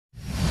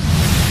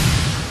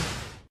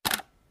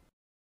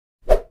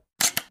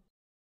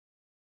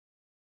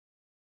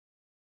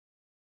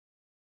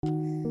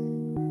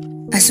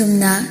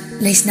असुमना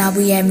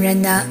लैस्नाबु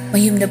यामरनना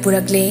मयुमदा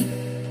पुरकले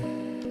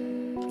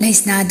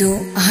लैस्नादु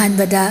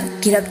अहानबदा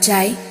किरप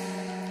चाय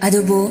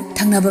अदुबु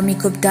थंगनबा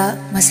मिकुपदा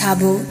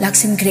मसाबु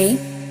लाक्सिनख्रे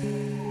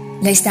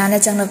लैस्नाना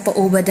चंगलकपा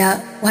उबदा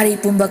वारी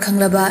पुंबा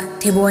खंगलबा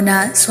थेबोना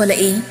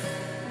सोलाई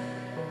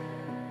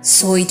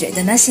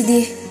सोइद्रेदना सिदि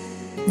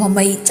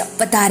ममई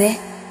चप्पा तारे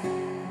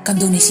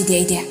कमदुनि सिदि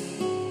आइदे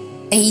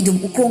आई दुम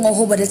उकोंग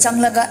होबदा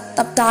चंगलगा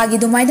तपतागी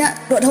दुमाइना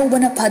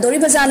रोडहोबना फदोरि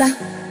बजाला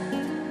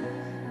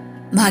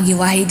मागी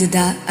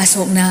वाहिदुदा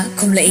अशोकना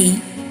खुमलाई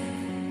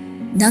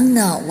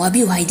नंगना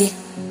वाबी वाइदे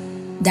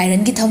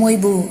दायरन की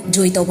थमोइबु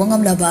जोय तौबा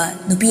ngamlaba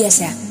nupi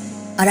ase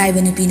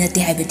araiba nupi nate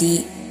haibadi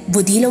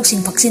budhi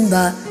loksing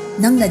phaksinba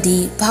nangnadi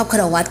bhab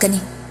khara watkani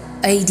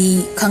aidi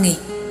khangi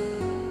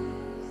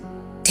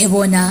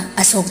thebona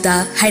asokta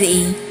hairi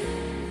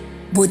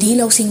budhi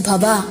loksing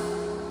phaba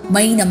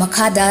maina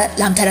makhada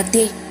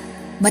lamtharakte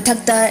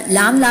mathakta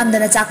lam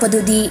dana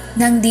chakpadudi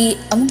nangdi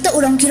amukta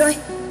uramkiroi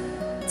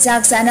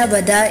chak sana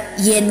bada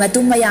yen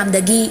matum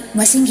mayamdagi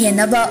masing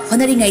henaba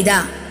honaringaida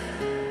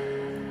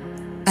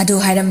adu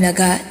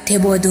hairamlaga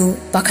thebodu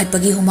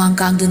pakhatpagi humang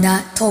kangduna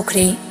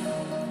thokre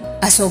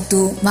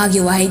asoktu magi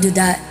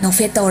wahaiduda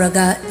nofet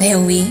tawraga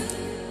lehawi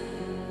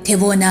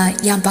thebona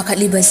yam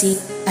pakhatlibasi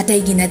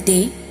ataigi nate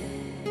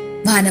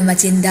mana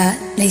machinda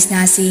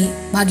leisnasi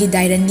magi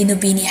dairan gi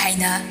nupini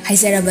haina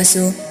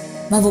haizarabasu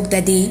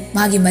mabuktadi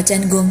magi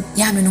machangum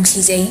yamna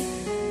nungsijai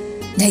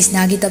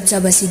leisnagi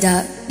tapchabasida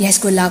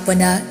yasko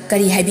lakpana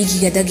kari haibigi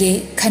gadage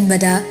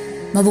khanbada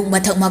mabuk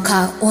mathak makha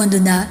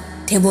onduna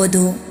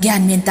थेबोदु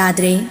ज्ञान main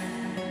ताद्रे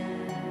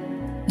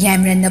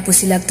यामरन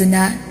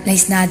पुसिलक्तुना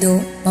लैस्नादु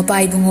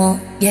मपाइबुंगो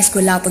येस्को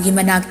लापगी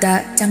मनाक्ता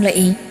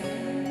चंगलाई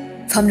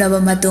फमलबा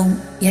मतुंग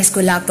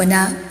येस्को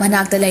लापना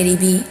मनाक्ता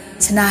लैरिबी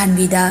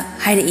सनाहनबीदा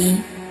हाइरई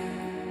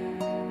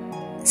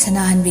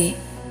सनाहनबी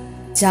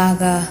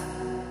जागा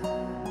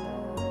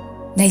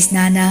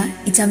लैस्नाना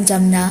इचम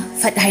चमना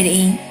फट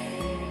हाइरई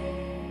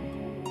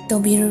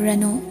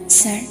तोबिरुरनो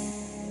sir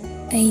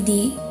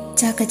ऐदी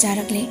चाका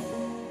चारकले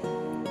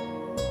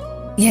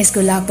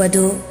येस्को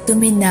लापदु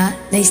तुमिन्ना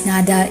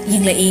लैस्नादा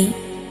यिंगलाई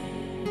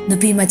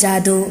नुपी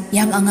मचादु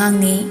याम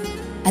अंगांगनी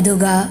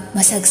अदुगा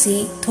मसक्सी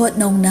thought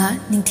नौना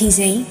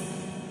निंथीजै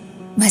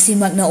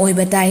मसिमकना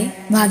ओइबताई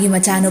मागी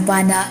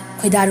मचानुपाना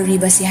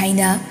खोइदारुरिबसी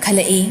हाइना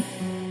खलाई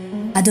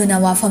अदुना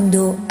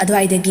वाफमदु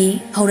अद्वाइदगी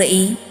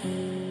हौरई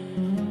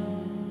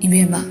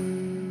इबेमा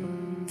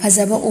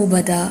फजबा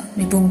उबदा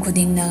मिपुम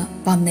खुदिंगना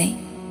पामनै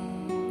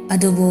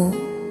अदुबु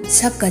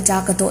सक्का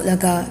चाका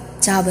तोलगा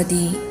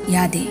चाबदी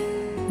यादे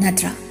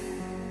नत्रा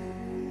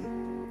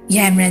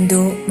यामरनदु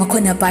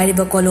मखुना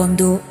पाइरिबा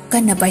कोलमदु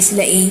कन्ना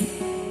पाइसिलाई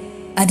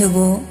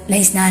अदुबु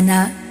लैस्नाना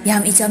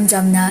याम इचम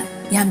चमना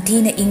याम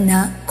थीना इंगना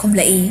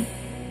खुमलाई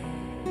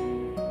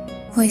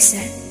होय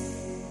सर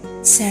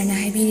सरना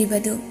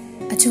हाइबिरिबदु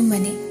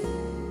अचुम्बनी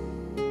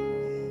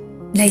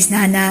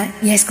लैस्नाना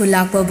येस्को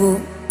लाक्पबु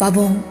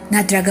पाबोंग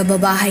नत्रगा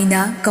बाबा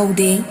हाइना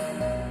कौदे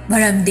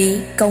मरमदे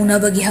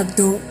कौनबगी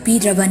हक्तु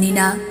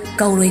पीद्रबनिना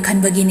कौरोय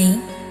खनबगिनी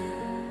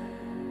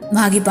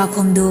मागी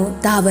पाखोमदु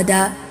ताबदा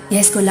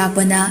येस्को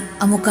लापना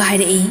अमुका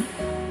हाइरई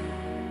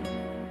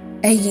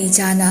ऐगी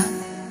इचाना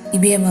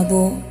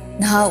इबेमबु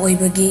नहा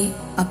ओइबगी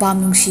अपाम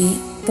नुंसी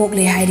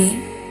पोकले हाइरी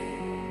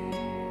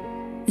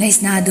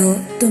लैस्नादु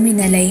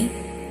तुमिना लै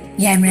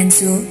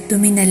यामरनसु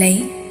तुमिना लै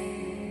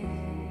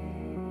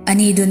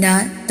अनीदुना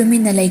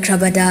तुमिना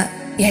लैख्रबदा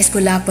येस्को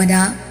लापना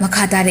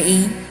मखा तारई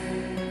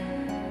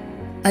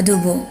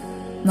अदुबु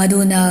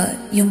मदुना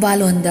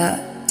युम्बालोंदा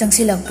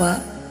चंगसिलक्पा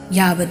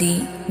याबदी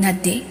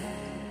नत्ते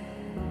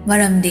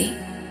मरमदे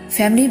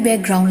फैमिली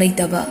बैकग्राउंड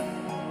लेतबा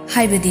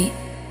हाइबदी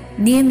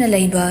नेमना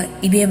लैबा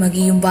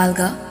इबेमगी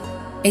युम्बालगा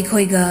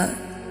एखोइगा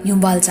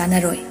युम्बाल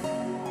चानरोय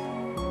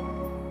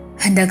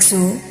हंदकसु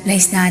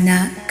लैस्नाना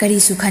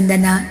करिसु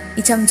खंदना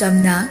इचम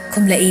चमना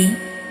खुमलाई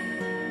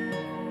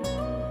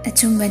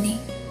अचुम्बनी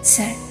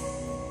सर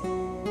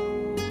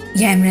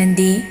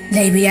यामरनदी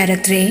लैबा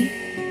यारक्त्रे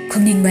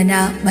खुमनिंगबना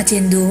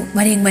मचेंदु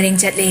मरेंग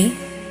चटले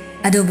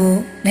अदुबु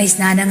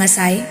लैस्नाना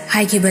ngasai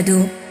हाइखिबदु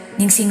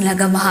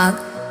निंगसिंगलागा महाक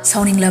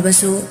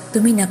सौनिंगलाबसु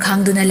तुमिना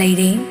खांगदुना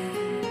लैरे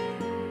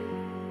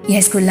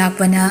येस्को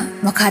लापना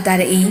मखा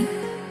तारई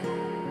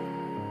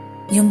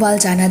युम्बाल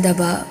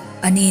चानादबा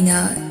अनीना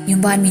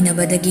युम्बान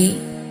मिनबदगी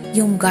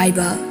युम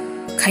गाइबा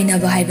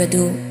खाइनबा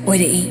हाइबदु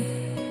ओइरई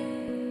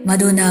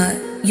मदुना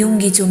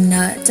युमगी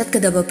चुमना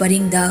चटकदबा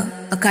परिंगदा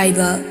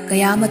अकाइबा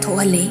कयामा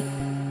थोहल्ले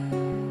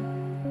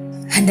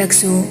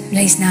हंदकसु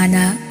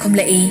लैस्नाना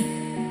खुमलाई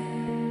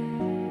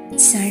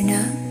सरना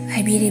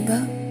हाइबिरिबा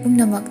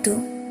पुमनमक्तु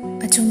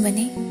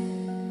अचुम्बनी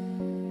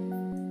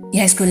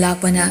येस्को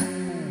लापना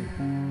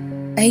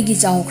ऐगी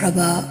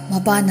चाउख्रबा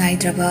मपा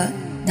नाइद्रबा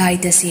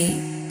दाइतसी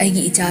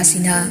ऐगी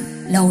इचासिना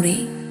लौरे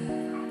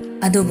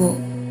अदुबो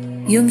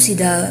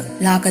युमसिदा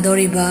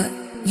लाकदोरिबा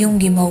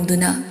युमगी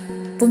मौदुना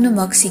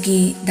पुमनमक्सिगी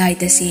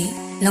दाइतसी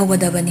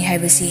लौगदबनी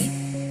हाइबसी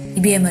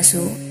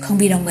इबेमसु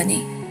खंबिरंगनी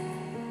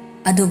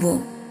अदुबो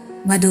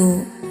मदु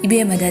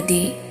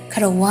इबेमददी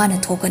खरा वाना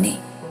थोकनी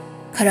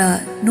खरा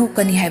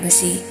नोकनी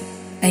हाइबसी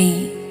ai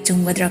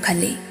chunggadra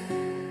khali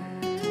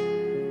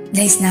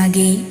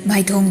Leisnagi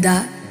maithongda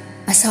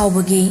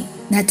asaubagi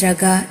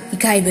natraga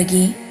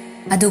ikaibagi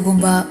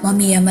adugumba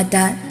mami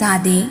amata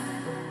tade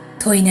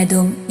thoina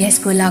dum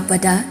yesko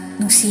lakpada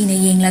nungsina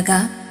yenglaga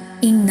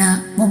ingna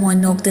momon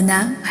noktuna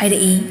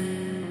hairai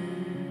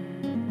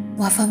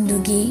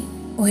wafamdugi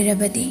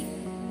oirabadi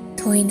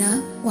thoina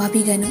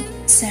wabiganu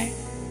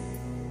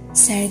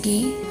sargi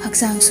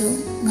haksangsu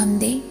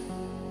ngamde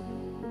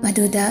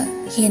maduda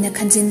hena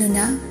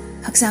khanjinduna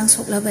haksang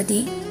soklabadi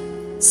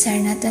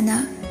sarnatana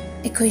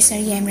ekoi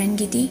sar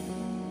yamrangidi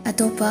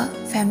atopa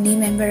family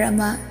member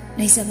ama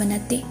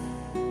leisabanate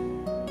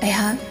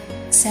aiha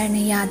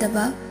sarna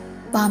yadaba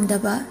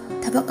pamdaba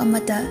thabak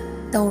amata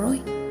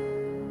tauroi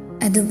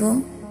adubu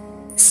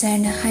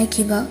sarna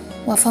haikiba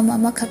wafam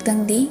ama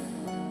khaktangdi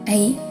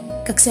ai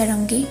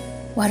kaksaramgi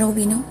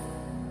warobino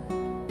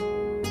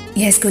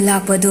yes ko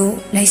lakpadu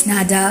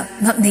leisnada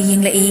ngapna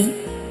yinglai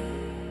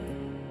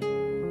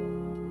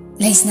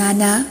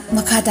leisnana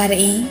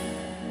makatarai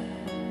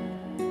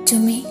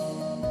chumi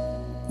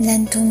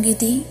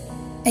lantungidi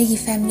ai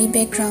family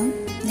background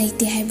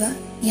leite haiba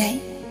yai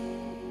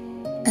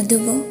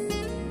adubu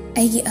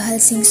ai ahal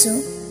singsu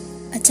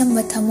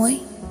achamba thamoi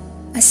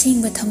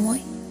asingba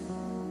thamoi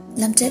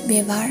lamchet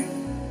bevar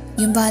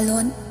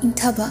yumbalon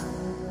inthaba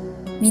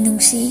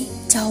minungsi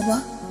chawba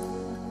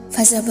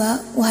fazaba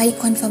wahai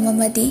khonfam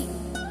amadi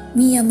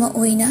mi ama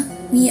oina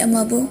mi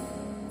amabu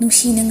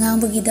nungsina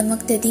ngangbagi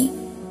damaktadi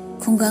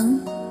khungang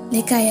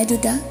lekai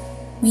aduda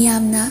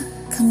miyamna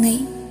khangnai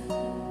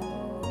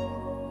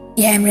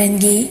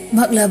yamrangi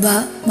maklaba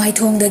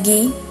maithongdagi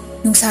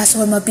nungsa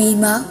sorma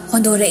pima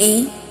hondorai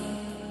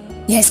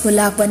yes ko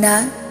lakpana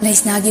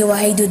leisnagi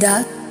wahai duda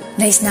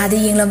leisnada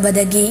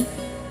yenglambadagi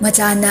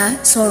machana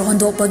sor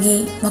hondokpagi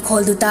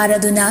makholdu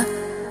taraduna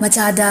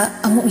machada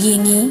amuk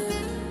yengi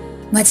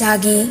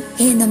machagi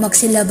hena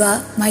maksilaba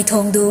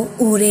maithongdu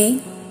ure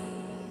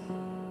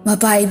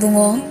mapai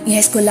bungo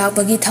yes ko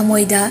lakpagi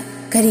thamoida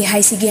kari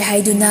haisige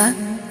haiduna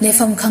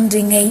lefam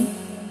khangdringai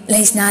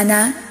leisnana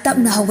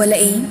tapna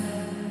hogalai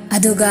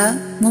aduga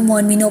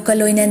momon minoka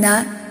loinana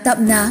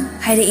tapna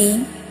hairai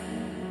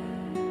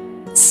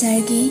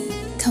sargi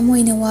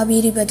thamoina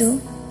wabiribadu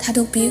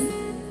thadokpiu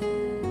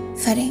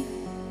fare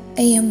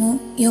ayamu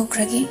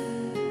yokragi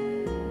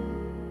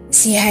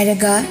si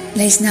hairaga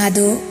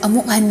leisnadu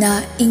amuk hanna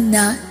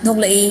ingna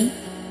noklai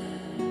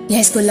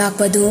yes ko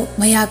lakpadu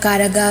maya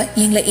karaga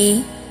yenglai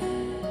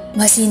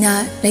masina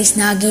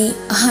leisnagi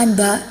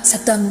ahanba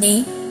saktamni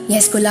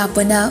yes ko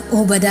lakpana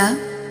ubada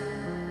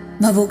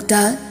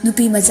mabukta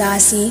nupi macha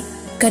asi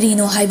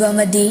karino haiba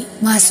amadi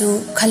masu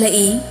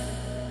khalai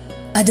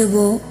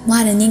adubu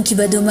mana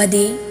ningkibadu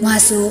madi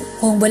masu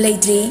hongba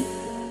leitri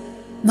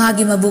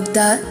magi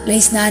mabukta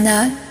leisnana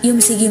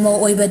yumsigi mo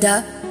oibada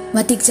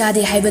matik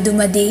chade haibadu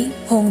madi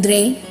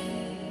hongdre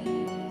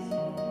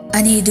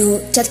anidu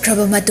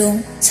chatkraba matung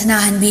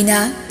sanahanbina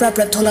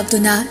praprap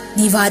tholaktuna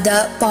nivada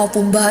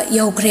paupumba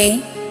yaukre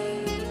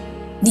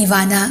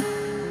nivana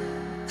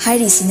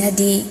hairi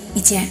sinadi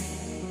iche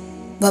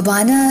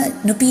babana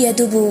nupi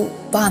adubu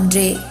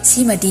pamdre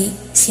simadi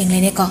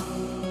singlene ko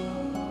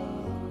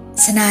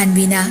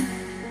sanahanbina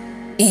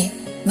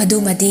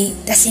madumadi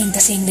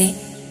taseng le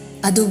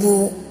adubu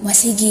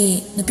masigi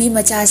nupi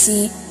machasi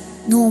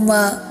noma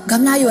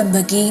gamna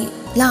yonbagi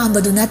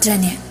laambadu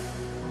natrane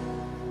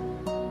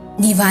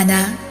nivana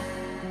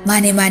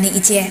mane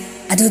iche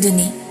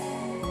aduduni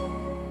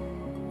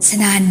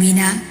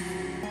sanahanbina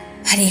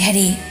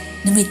hari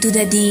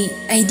numitudadi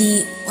aidi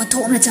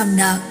othokna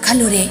chamna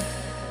khalure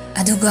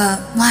aduga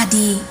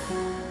madi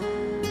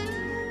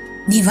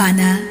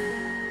nivana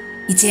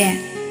iche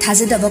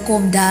thajadaba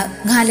komda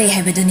ngale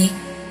haibaduni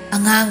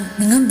angang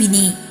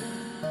ningambini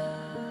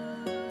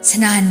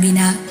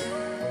sanahanbina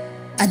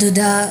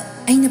aduda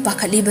aina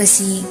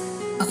pakhatlibasi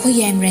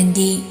akhoi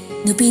yamrandi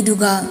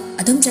nupiduga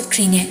adum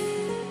chatkrine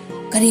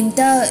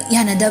karimta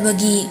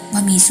yanadabagi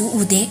mamisu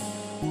ude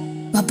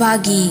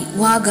mapagi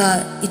waga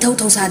ithau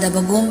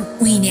thausadabagum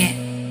uine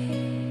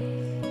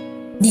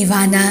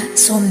nivana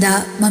somda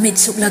mamit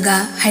suklaga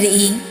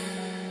hairi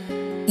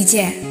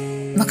iche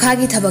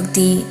makhagi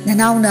thabakti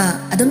nanauna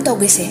adum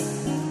tawbese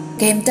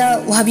kemta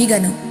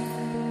wahabiganu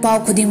pau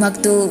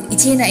khudingmaktu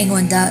ichena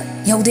ingonda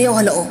yaude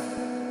yohalo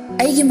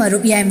aigi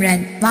marup yamran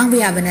mangba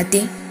yaba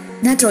nate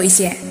natro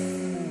ise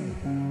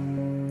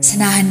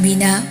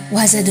sanahanbina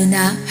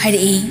wazaduna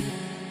hairi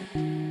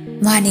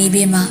mani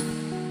bema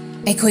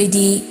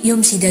aikhoidi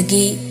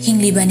yumsidagi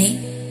hinglibane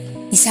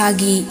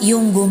isagi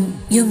yumgum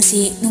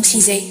yumsi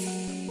nungsijai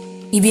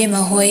ibema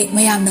hoi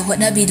mayamna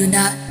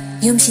hotnabiduna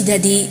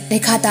yumsidadi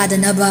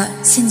lekhatadnaba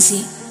sinsi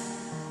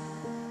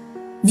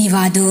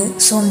nivadu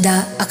somda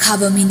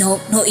akhaba minok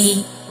noi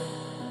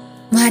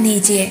mani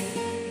je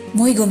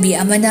moigombi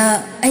amana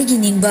aigi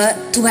ningba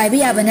thugaiba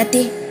yaba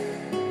nate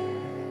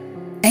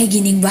aigi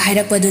ningba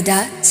hairakpaduda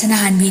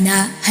sanahanbina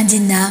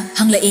hanjinna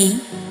hanglai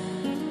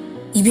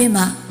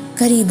ibema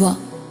karibo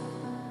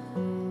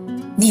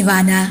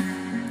nivana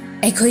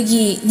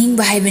aikhoigi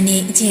ningba haibane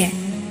je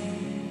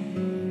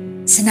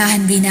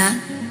sanahanbina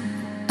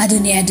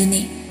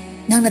ꯑꯗꯨꯅꯤ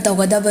ꯅꯪꯅ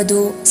ꯇꯧꯒꯗꯕꯗꯨ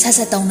ꯁꯠ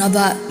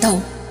ꯇꯧꯅꯕ ꯇꯧ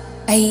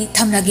ꯑꯩ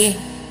ꯊꯝꯂꯒꯦ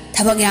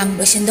ꯊꯕꯛ ꯌꯥꯝ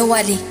ꯂꯣꯏꯁꯤꯟꯗꯧ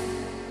ꯋꯥꯠꯂꯤ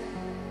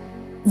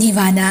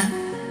ꯅꯤꯚꯥꯅ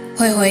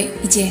ꯍꯣꯏ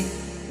ꯏꯆꯦ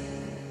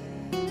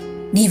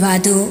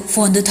ꯅꯤꯚꯥꯗꯨ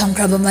ꯐꯣꯟꯗꯨ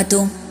ꯊꯝꯈ꯭ꯔꯕ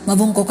ꯃꯇꯨꯡ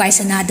ꯃꯕꯨꯡ ꯀꯣꯀꯥꯏ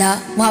ꯁꯅꯥꯗ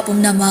ꯋꯥ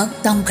ꯄꯨꯝꯅꯃꯛ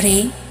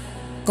ꯇꯝꯈ꯭ꯔꯦ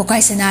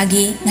ꯀꯣꯀꯥꯏ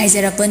ꯁꯅꯥꯒꯤ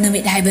ꯉꯥꯏꯖꯔꯛꯄ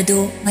ꯅꯨꯃꯤꯠ ꯍꯥꯏꯕꯗꯨ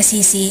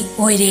ꯉꯁꯤꯁꯤ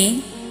ꯑꯣꯏꯔꯦ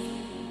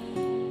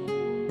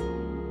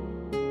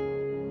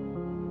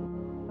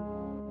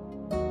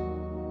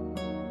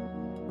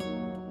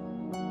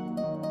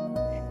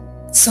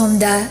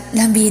ꯁꯣꯝꯗ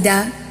ꯂꯝꯕꯤꯗ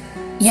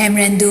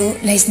ꯌꯥꯏꯃꯔꯟꯗꯨ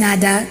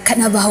ꯂꯩꯁꯅꯥꯗ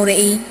ꯈꯠꯅꯕ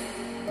ꯍꯧꯔꯛꯏ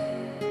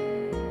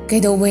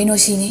ꯀꯩꯗꯧꯕꯩꯅꯣ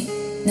ꯁꯤꯅꯤ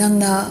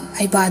ꯅꯪꯅ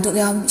ꯍꯩꯄꯥꯗꯨꯛ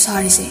ꯌꯥꯝ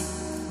ꯁꯥꯔꯤꯁꯦ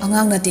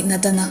ꯑꯉꯥꯡ ꯅꯇꯤꯛ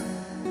ꯅꯠꯇꯅ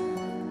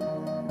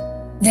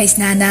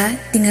ꯂꯩꯁꯅꯥꯅ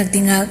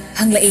ꯇꯤꯡꯉꯛ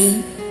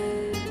ꯍꯪꯂꯛꯏ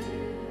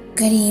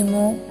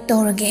ꯀꯔꯤꯃꯨꯛ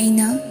ꯇꯧꯔꯒꯦ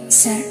ꯑꯩꯅ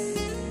ꯁꯔ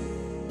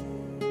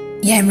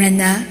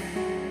ꯌꯥꯏꯃꯔꯟꯅ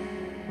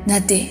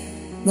ꯅꯠꯇꯦ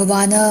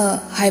ꯕꯕꯥꯅ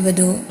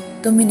ꯍꯥꯏꯕꯗꯨ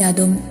ꯇꯨꯃꯤꯟꯅ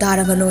ꯑꯗꯨꯝ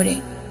ꯇꯥꯔꯒ ꯂꯣꯏꯔꯦ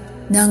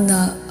ꯅꯪꯅ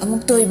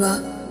ꯑꯃꯨꯛ ꯇꯣꯏꯕ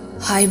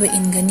ꯍꯥꯏꯕ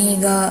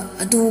ꯏꯟꯒꯅꯤꯒ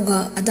ꯑꯗꯨꯒ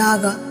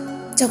ꯑꯗꯥꯒ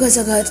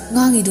ꯆꯒꯠ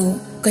ꯉꯥꯡꯉꯤꯗꯨ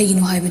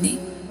ꯀꯩꯒꯤꯅꯣ ꯍꯥꯏꯕꯅꯤ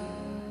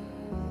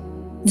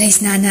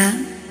ꯂꯩꯁꯅꯥꯅ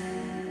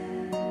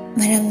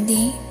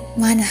ꯃꯔꯝꯗꯤ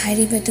ꯃꯥꯅ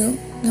ꯍꯥꯏꯔꯤꯕꯗꯨ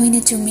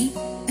ꯂꯣꯏꯅ ꯆꯨꯝꯃꯤ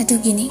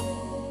ꯑꯗꯨꯒꯤꯅꯤ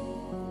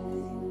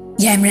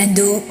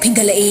ꯌꯥꯏꯃꯔꯟꯗꯨ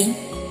ꯐꯤꯡꯒꯠꯂꯛꯏ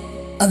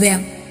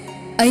ꯑꯕꯦꯝ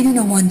ꯑꯩꯅ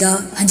ꯅꯉꯣꯟꯗ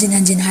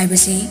ꯍꯟꯖꯤꯟ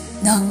ꯍꯥꯏꯕꯁꯤ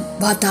ꯅꯪ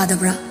ꯚꯥꯞ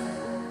ꯇꯥꯗꯕ꯭ꯔꯥ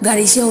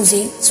ꯒꯥꯔꯤꯁꯤ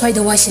ꯍꯧꯖꯤꯛ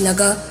ꯁ꯭ꯋꯥꯏꯗ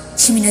ꯋꯥꯏꯁꯤꯜꯂꯒ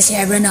ꯁꯤꯃꯤꯟꯅꯁꯤ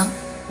ꯍꯥꯏꯕ꯭ꯔꯥ ꯅꯪ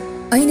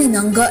ꯑꯩꯅ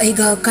ꯅꯪꯒ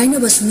ꯑꯩꯒ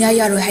ꯀꯥꯏꯅꯕ ꯁꯨꯡꯌꯥ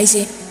ꯌꯥꯔꯣꯏ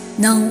ꯍꯥꯏꯁꯦ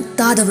ꯅꯪ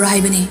ꯇꯥꯗꯕ꯭ꯔꯥ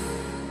ꯍꯥꯏꯕꯅꯤ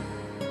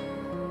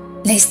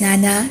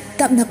ꯂꯩꯁꯅꯥꯅ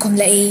ꯇꯞꯅ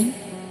ꯈꯨꯝꯂꯛꯏ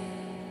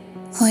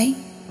ꯍꯣꯏ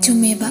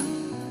ꯆꯨꯝꯃꯦꯕ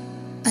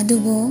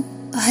ꯑꯗꯨꯕꯨ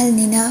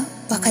ꯑꯍꯜꯅꯤꯅ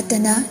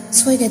ꯄꯥꯈꯠꯇꯅ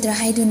ꯁꯣꯏꯒꯗ꯭ꯔꯥ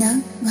ꯍꯥꯏꯗꯨꯅ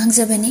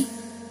ꯉꯥꯡꯖꯕꯅꯤ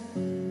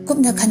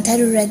ꯀꯨꯞꯅ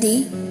ꯈꯟꯊꯔꯨꯔꯗꯤ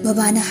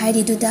ꯕꯕꯥꯅ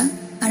ꯍꯥꯏꯔꯤꯗꯨꯗ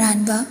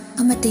ꯑꯔꯥꯟꯕ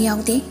ꯑꯃꯠꯇ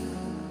ꯌꯥꯎꯗꯦ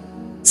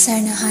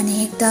ꯁꯔꯅ ꯍꯥꯟꯅ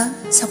ꯍꯦꯛꯇ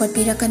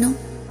ꯁꯧꯒꯠꯄꯤꯔꯛꯀꯅꯨ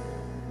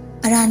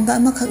ꯑꯔꯥꯟꯕ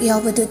ꯑꯃꯈꯛ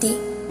ꯌꯥꯎꯕꯗꯨꯗꯤ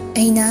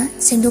ꯑꯩꯅ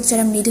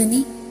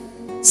ꯁꯦꯝꯗꯣꯛꯆꯔꯝꯂꯤꯗꯨꯅꯤ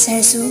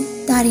ꯁꯔꯁꯨ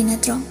ꯇꯥꯔꯤ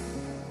ꯅꯠꯇ꯭ꯔꯣ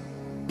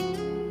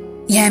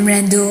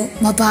ꯌꯥꯏꯃꯔꯟꯗꯨ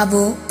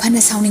ꯃꯄꯥꯕꯨ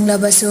ꯐꯅ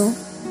ꯁꯥꯎꯅꯤꯡꯂꯕꯁꯨ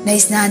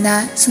ꯂꯩꯁꯅꯥꯅ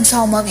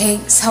ꯁꯨꯡꯁꯥꯎꯃꯛ ꯍꯦꯛ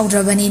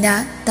ꯁꯥꯎꯗ꯭ꯔꯕꯅꯤꯅ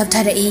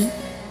ꯇꯞꯊꯔꯛꯏ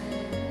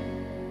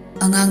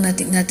ꯑꯉꯥꯡ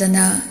ꯅꯇꯤꯛ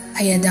ꯅꯠꯇꯅ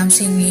ꯍꯩ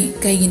ꯑꯗꯥꯝꯁꯤꯡꯉꯤ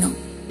ꯀꯩꯒꯤꯅꯣ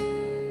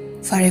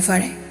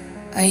ꯐꯔꯦ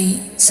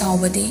ꯑꯩ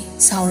ꯁꯥꯎꯕꯗꯤ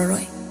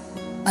ꯁꯥꯎꯔꯔꯣꯏ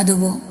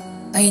ꯑꯗꯨꯕꯨ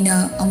ꯑꯩꯅ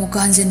ꯑꯃꯨꯛꯀ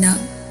ꯍꯟꯖꯤꯟꯅ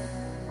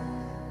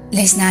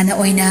ꯂꯩꯁꯅꯥꯅ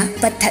ꯑꯣꯏꯅ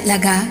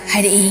ꯄꯠꯊꯠꯂꯒ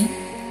ꯍꯥꯏꯔꯛꯏ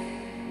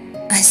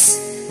ꯑꯁ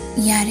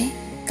ꯌꯥꯔꯦ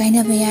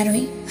ꯀꯥꯏꯅꯕ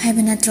ꯌꯥꯔꯣꯏ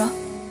ꯍꯥꯏꯕ ꯅꯠꯇ꯭ꯔꯣ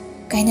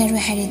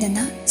ꯀꯥꯏꯅꯔꯣꯏ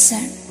ꯍꯥꯏꯔꯦꯗꯅ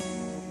ꯁꯔ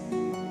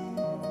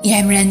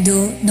ꯌꯥꯏꯃꯔꯟꯗꯨ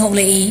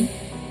ꯅꯣꯛꯂꯛꯏ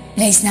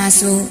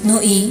ꯂꯩꯁꯅꯥꯁꯨ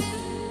ꯅꯣꯛꯏ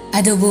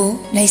ꯑꯗꯨꯕꯨ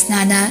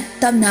ꯂꯩꯁꯅꯥꯅ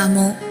ꯇꯞꯅ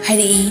ꯑꯃꯨꯛ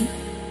ꯍꯥꯏꯔꯛꯏ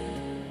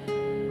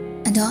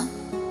ꯑꯗꯣ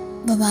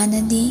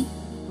ꯕꯕꯥꯅꯗꯤ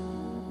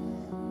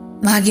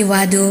ꯃꯥꯒꯤ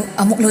ꯋꯥꯗꯨ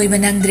ꯑꯃꯨꯛ ꯂꯣꯏꯕ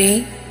ꯅꯪꯗ꯭ꯔꯦ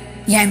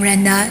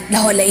ꯌꯥꯏꯃꯔꯟꯅ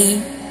ꯂꯥꯎꯍꯠꯂꯛꯏ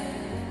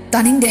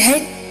ꯇꯥꯅꯤꯡꯗꯦ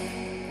ꯍꯦꯛ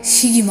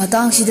ꯁꯤꯒꯤ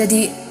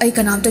ꯃꯇꯥꯡꯁꯤꯗꯗꯤ ꯑꯩ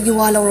ꯀꯅꯥꯝꯇꯒꯤ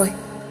ꯋꯥ ꯂꯧꯔꯣꯏ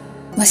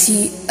ꯃꯁꯤ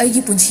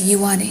ꯑꯩꯒꯤ ꯄꯨꯟꯁꯤꯒꯤ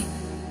ꯋꯥꯅꯤ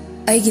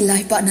ꯑꯩꯒꯤ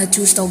ꯂꯥꯏꯐ ꯄꯥꯔꯠꯅꯔ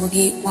ꯆꯨꯁ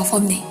ꯇꯧꯕꯒꯤ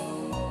ꯋꯥꯐꯝꯅꯤ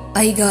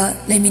ꯑꯩꯒ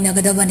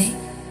ꯂꯩꯃꯤꯟꯅꯒꯗꯕꯅꯤ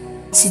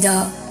ꯁꯤꯗ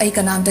ꯑꯩ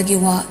ꯀꯅꯥꯝꯇꯒꯤ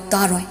ꯋꯥ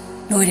ꯇꯥꯔꯣꯏ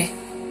ꯂꯣꯏꯔꯦ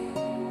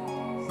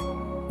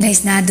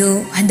ꯂꯩꯁꯅꯥꯗꯨ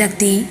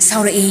ꯍꯟꯗꯛꯇꯤ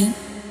ꯁꯥꯎꯔꯛꯏ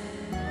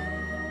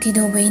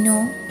ꯀꯩꯗꯧꯕꯩꯅꯣ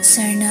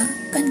ꯁꯔꯅ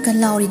ꯀꯟ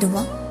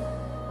ꯂꯥꯎꯔꯤꯗꯨꯕꯣ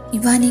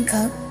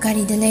이바니가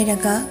가리데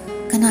레이라가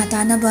가나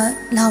다나바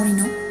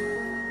라우리노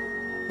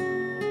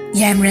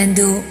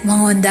ꯌꯥꯏꯃꯔꯟꯗꯨ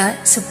ꯃꯉꯣꯟꯗ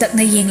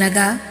ꯁꯨꯛꯇꯛꯅ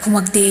ꯌꯦꯡꯂꯒ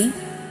ꯈꯨꯃꯛꯇꯦ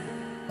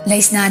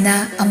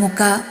ꯂꯩꯁꯅꯥꯅ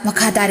ꯑꯃꯨꯛꯀ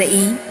ꯃꯈꯥ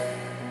ꯇꯥꯔꯛꯏ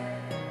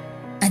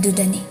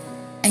ꯑꯗꯨꯗꯅꯤ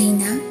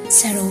ꯑꯩꯅ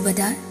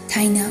ꯁꯔꯣꯕꯗ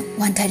ꯊꯥꯏꯅ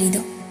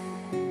ꯋꯥꯟꯊꯔꯤꯗꯣ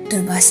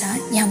ꯗꯨꯔꯕꯥꯁꯥ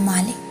ꯌꯥꯝ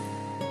ꯃꯥꯜꯂꯤ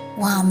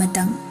ꯋꯥ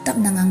ꯑꯃꯇꯪ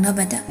ꯇꯞꯅ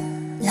ꯉꯥꯡꯅꯕꯗ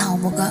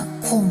ꯂꯥꯎꯕꯒ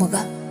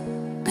ꯈꯣꯡꯕꯒ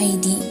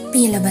ꯑꯩꯗꯤ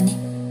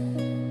ꯄꯦꯜꯂꯕꯅꯤ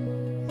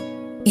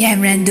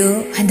ꯌꯥꯏꯃꯔꯟꯗꯨ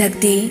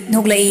ꯍꯟꯗꯛꯇꯤ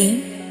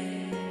ꯅꯣꯛꯂꯛꯏ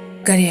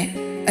ꯀꯔꯤ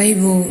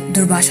ꯑꯩꯕꯨ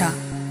ꯗꯨꯔꯕꯥꯁꯥ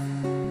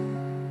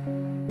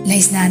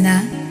ꯂꯩꯁꯅꯥꯅ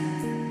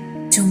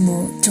ꯆꯨꯝꯕꯨ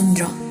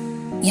ꯆꯨꯝꯗ꯭ꯔꯣ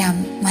ꯌꯥꯝ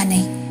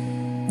ꯃꯥꯟꯅꯩ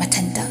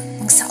ꯃꯊꯟꯇ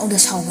ꯄꯪꯁꯥꯎꯗ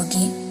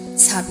ꯁꯥꯎꯕꯒꯤ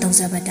ꯁꯥꯞ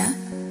ꯇꯧꯖꯕꯗ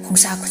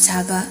ꯈꯣꯡꯁꯥ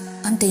ꯈꯨꯠꯁꯥꯒ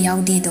ꯑꯝꯇ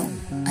ꯌꯥꯎꯗꯦꯗꯣ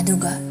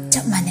ꯑꯗꯨꯒ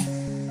ꯆꯞ ꯃꯥꯟꯅꯩ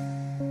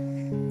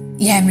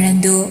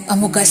ꯌꯥꯏꯃꯔꯟꯗꯨ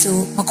ꯑꯃꯨꯛꯀꯁꯨ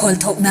ꯃꯈꯣꯜ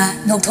ꯊꯣꯛꯅ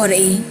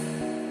ꯅꯣꯛꯊꯣꯔꯛꯏ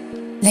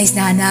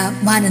ꯂꯩꯁꯅꯥꯅ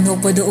ꯃꯥꯅ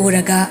ꯅꯣꯛꯄꯗꯨ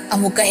ꯎꯔꯒ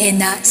ꯑꯃꯨꯛꯀ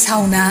ꯍꯦꯟꯅ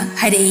ꯁꯥꯎꯅ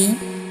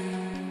ꯍꯥꯏꯔꯛꯏ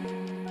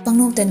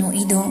ꯄꯪꯅꯣꯛꯇ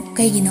ꯅꯣꯛꯏꯗꯣ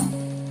ꯀꯩꯒꯤꯅꯣ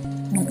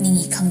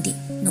ꯅꯣꯛꯅꯤꯡꯉꯤ ꯈꯪꯗꯦ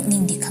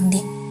ꯅꯣꯛꯅꯤꯡꯗꯤ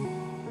ꯈꯪꯗꯦ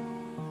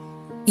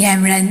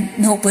ꯌꯥꯏꯃꯔꯟ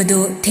ꯅꯣꯛꯄꯗꯨ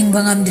ꯊꯤꯡꯕ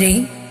ꯉꯝꯗ꯭ꯔꯦ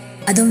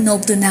ꯑꯗꯨꯝ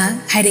ꯅꯣꯛꯇꯨꯅ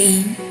ꯍꯥꯏꯔꯛꯏ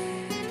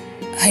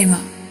ꯍꯩꯃ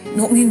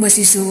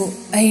ꯅꯣꯛꯅꯤꯡꯕꯁꯤꯁꯨ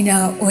ꯑꯩꯅ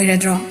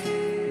ꯑꯣꯏꯔꯗ꯭ꯔꯣ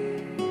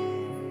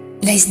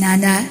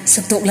ꯂꯩꯁꯅꯥꯅ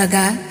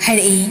ꯁꯨꯛꯇꯣꯛꯂꯒ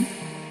ꯍꯥꯏꯔꯛꯏ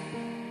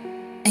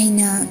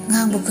ꯑꯩꯅ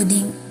ꯉꯥꯡꯕ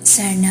ꯈꯨꯗꯤꯡ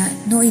ꯁꯔꯅ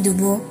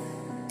ꯅꯣꯛꯏꯗꯨꯕꯨ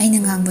ꯑꯩꯅ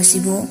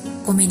ꯉꯥꯡꯕꯁꯤꯕꯨ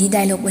ꯀꯣꯃꯦꯗꯤ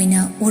ꯗꯥꯏꯂꯣꯛ ꯑꯣꯏꯅ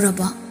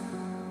ꯎꯔꯕꯣ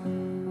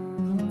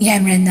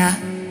ꯌꯥꯏꯃꯔꯟꯅ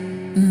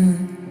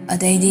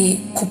ꯑꯗꯩꯗꯤ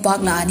ꯈꯨꯄꯥꯛ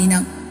ꯂꯥꯛꯑꯅꯤ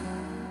ꯅꯪ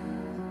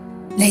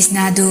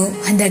ꯂꯩꯁꯅꯥꯗꯨ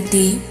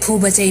ꯍꯟꯗꯛꯇꯤ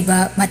ꯐꯨꯕ ꯆꯩꯕ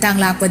ꯃꯇꯥꯡ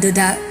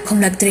ꯂꯥꯛꯄꯗꯨꯗ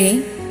ꯈꯨꯝꯂꯛꯇ꯭ꯔꯦ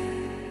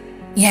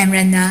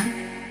ꯌꯥꯏꯃꯔꯟꯅ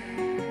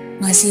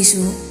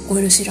ꯉꯁꯤꯁꯨ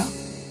ꯀꯣꯏꯔꯨꯁꯤꯔꯣ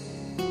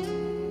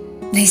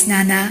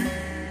ꯂꯩꯁꯅꯥꯅ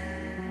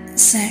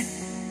ꯁꯔ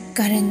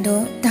ꯀꯔꯟꯗꯣ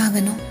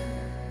ꯇꯥꯒꯅꯣ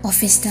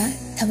ꯑꯣꯐꯤꯁꯇ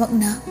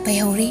ꯊꯕꯛꯅ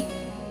ꯄꯩꯍꯧꯔꯤ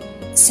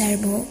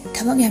ꯁꯔꯕꯨ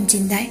ꯊꯕꯛ ꯌꯥꯝ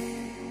ꯆꯤꯟꯗꯥꯏ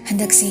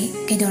ꯍꯟꯗꯛꯁꯤ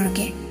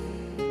ꯀꯩꯗꯧꯔꯒꯦ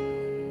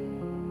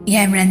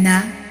ꯌꯥꯏꯃꯔꯟꯅ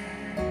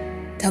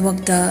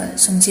ꯊꯕꯛꯇ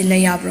ꯁꯨꯝ ꯆꯤꯜꯂ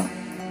ꯌꯥꯕ꯭ꯔꯣ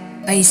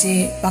ꯑꯩꯁꯦ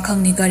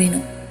ꯄꯥꯈꯪꯅꯤ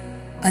ꯀꯔꯤꯅꯣ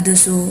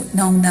ꯑꯗꯨꯁꯨ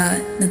ꯅꯧꯅ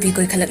ꯅꯨꯄꯤ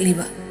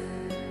ꯀꯣꯏꯈꯠꯂꯛꯂꯤꯕ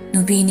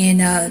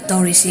ꯅꯨꯄꯤꯅꯦꯅ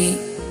ꯇꯧꯔꯤꯁꯤ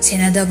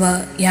ꯁꯦꯟꯅꯗꯕ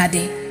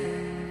ꯌꯥꯗꯦ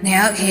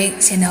ꯉꯥꯏꯍꯥꯛ ꯍꯦꯛ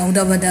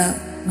ꯁꯦꯟꯅꯍꯧꯗꯕꯗ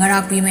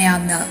ꯉꯔꯥꯛꯄꯤ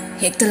ꯃꯌꯥꯝꯅ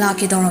ꯍꯦꯛꯇ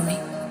ꯂꯥꯛꯀꯦ ꯇꯧꯔꯝꯃꯤ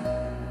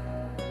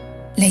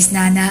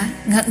ꯂꯩꯁꯅꯥꯅ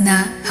ꯉꯛꯅ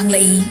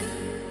ꯍꯪꯂꯛꯏ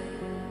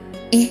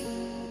ꯑꯦ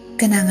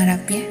ꯀꯅꯥ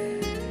ꯉꯔꯥꯛꯄꯤ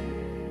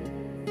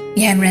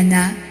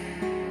ꯌꯥꯏꯃꯔꯟꯅ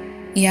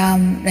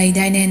ꯌꯥꯝ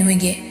ꯂꯩꯗꯥꯏꯅꯦ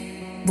ꯅꯣꯏꯒꯤ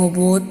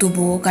ꯕꯣꯕꯣ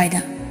ꯇꯨꯕꯣ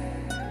ꯀꯥꯏꯅ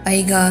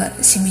ꯑꯩꯒ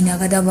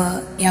ꯁꯤꯃꯤꯟꯅꯒꯗꯕ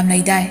ꯌꯥꯝ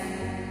ꯂꯩꯗꯥꯏ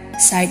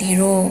ꯁꯥꯏꯠ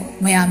ꯍꯤꯔꯣ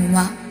ꯃꯌꯥꯝ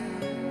ꯑꯃ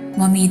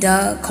ꯃꯃꯤꯗ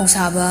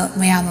ꯈꯧꯁꯥꯕ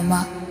ꯃꯌꯥꯝ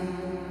ꯑꯃ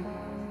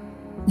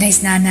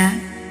ꯂꯩꯁꯅꯥꯅ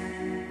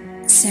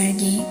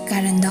ꯁꯔꯒꯤ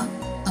ꯀꯥꯔꯟꯗꯣ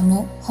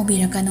ꯑꯃꯨꯛ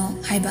ꯍꯧꯕꯤꯔꯛꯀꯅꯣ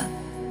ꯍꯥꯏꯕ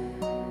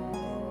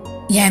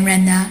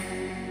ꯌꯥꯏꯃꯔꯟꯅ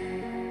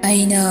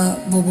ꯑꯩꯅ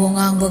ꯕꯣꯕꯣ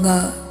ꯉꯥꯡꯕꯒ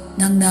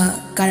ꯅꯪꯅ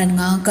ꯀꯥꯔꯟ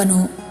ꯉꯥꯡꯉꯛꯀꯅꯨ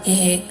ꯍꯦꯛ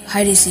ꯍꯦꯛ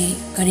ꯍꯥꯏꯔꯤꯁꯤ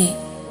ꯀꯔꯤ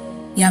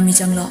ꯌꯥꯝ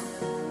ꯃꯤꯆꯪꯂꯣ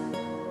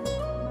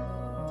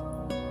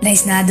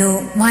ꯂꯩꯁꯅꯥꯗꯨ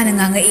ꯃꯥꯅ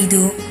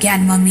ꯉꯥꯡꯉꯛꯏꯗꯨ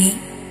ꯒ꯭ꯌꯥꯟ ꯃꯝꯃꯤ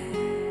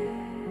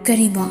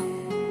ꯀꯔꯤꯕꯣ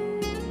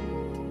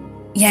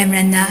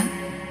ꯌꯥꯏꯃꯔꯟꯅ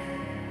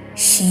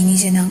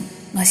ꯁꯤꯅꯤꯁꯦ ꯅꯪ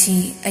ꯉꯁꯤ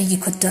ꯑꯩꯒꯤ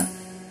ꯈꯨꯠꯇ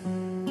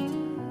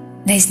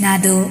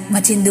ꯂꯩꯁꯅꯥꯗꯨ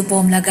ꯃꯆꯤꯟꯗꯨ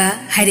ꯄꯣꯝꯂꯒ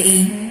ꯍꯥꯏꯔꯛꯏ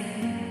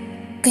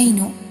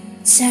ꯀꯩꯅꯣ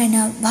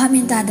ꯁꯔꯅ ꯚꯥꯞ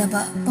ꯃꯦꯟ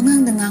ꯇꯥꯗꯕ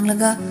ꯄꯉꯥꯡꯗ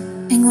ꯉꯥꯡꯂꯒ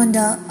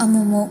ꯑꯩꯉꯣꯟꯗ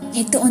ꯑꯃꯨꯛꯃꯨꯛ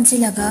ꯍꯦꯛꯇ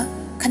ꯑꯣꯟꯁꯤꯜꯂꯒ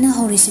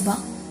ꯈꯟꯅꯍꯧꯔꯤꯁꯤꯕꯣ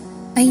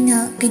ꯑꯩꯅ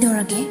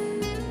ꯀꯩꯗꯧꯔꯒꯦ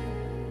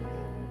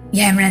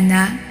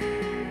ꯌꯥꯏꯃꯔꯟꯅ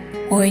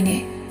ꯍꯣꯏꯅꯦ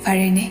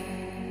ꯐꯔꯦꯅꯦ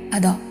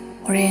ꯑꯗꯣ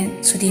ꯍꯣꯔꯦꯟ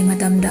ꯁꯨꯇꯤ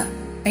ꯃꯇꯝꯗ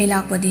ꯑꯩ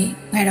ꯂꯥꯛꯄꯗꯤ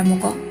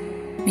ꯉꯥꯏꯔꯝꯃꯨꯀꯣ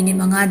ꯃꯤꯅꯤꯠ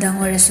 5ꯗꯪ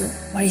ꯑꯣꯏꯔꯁꯨ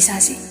ꯋꯥꯔꯤ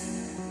ꯁꯥꯁꯤ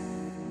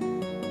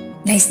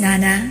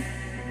ꯂꯩꯁꯅꯥꯅ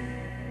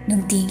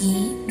ꯅꯨꯡꯇꯤꯒꯤ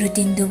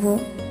ꯔꯨꯇꯤꯟꯗꯨꯕꯨ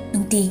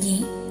ꯅꯨꯡꯇꯤꯒꯤ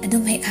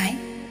ꯑꯗꯨꯝ ꯍꯦꯛ ꯍꯥꯏ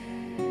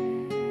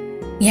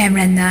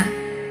ꯌꯥꯏꯃꯔꯟꯅ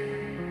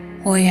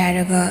ꯍꯣꯏ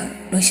ꯍꯥꯏꯔꯒ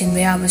ꯂꯣꯏꯁꯤꯟꯕ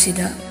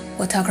ꯌꯥꯕꯁꯤꯗ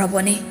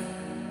ꯄꯣꯊꯥꯈ꯭ꯔꯕꯣꯅꯤ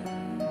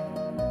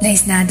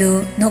ꯂꯩꯁꯅꯥꯗꯨ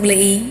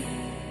ꯅꯣꯛꯂꯛꯏ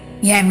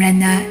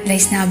ꯌꯥꯏꯃꯔꯟꯅ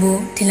ꯂꯩꯁꯅꯥꯕꯨ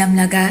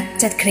ꯊꯤꯜꯂꯝꯂꯒ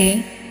ꯆꯠꯈ꯭ꯔꯦ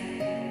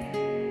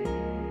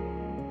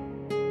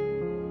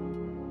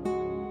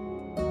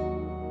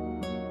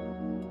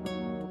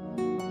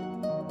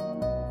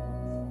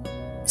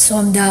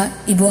ꯁꯣꯝꯗ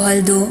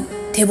ꯏꯕꯣꯍꯜꯗꯨ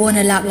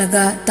ꯊꯦꯕꯣꯅ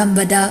ꯂꯥꯛꯂꯒ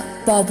ꯇꯝꯕꯗ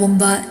ꯄꯥꯎ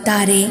ꯄꯨꯝꯕ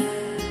ꯇꯥꯔꯦ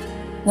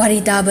ꯋꯥꯔꯤ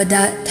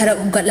ꯇꯥꯕꯗ ꯊꯔꯛ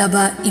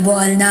ꯎꯝꯀꯠꯂꯕ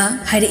ꯏꯕꯣꯍꯜꯅ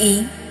ꯍꯥꯏꯔꯛꯏ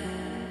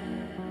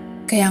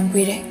ꯀꯌꯥꯝ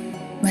ꯀꯨꯏꯔꯦ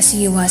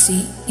ꯃꯁꯤꯒꯤ ꯋꯥꯁꯤ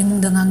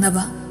ꯏꯃꯨꯡꯗ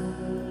ꯉꯥꯡꯅꯕ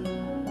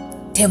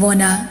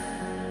ꯊꯦꯕꯣꯅ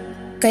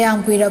ꯀꯌꯥꯝ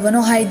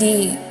ꯀꯨꯏꯔꯕꯅꯣ ꯍꯥꯏꯗꯤ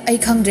ꯑꯩ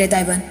ꯈꯪꯗ꯭ꯔꯦ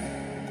ꯇꯥꯏꯕꯟ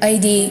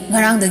ꯑꯩꯗꯤ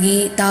ꯉꯔꯥꯡꯗꯒꯤ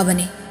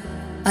ꯇꯥꯕꯅꯤ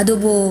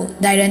ꯑꯗꯨꯕꯨ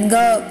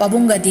ꯗꯥꯏꯔꯟꯒ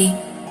ꯄꯥꯕꯨꯡꯒꯗꯤ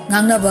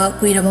ꯉꯥꯡꯅꯕ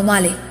ꯀꯨꯏꯔꯕ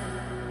ꯃꯥꯜꯂꯤ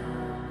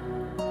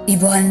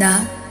ꯏꯕꯣꯍꯜꯅ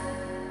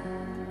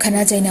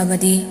ꯈꯟꯅ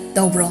ꯆꯩꯅꯕꯗꯤ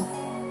ꯇꯧꯕ꯭ꯔꯣ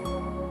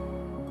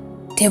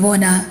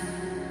ꯊꯦꯕꯣꯅ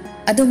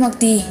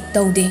ꯑꯗꯨꯃꯛꯇꯤ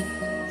ꯇꯧꯗꯦ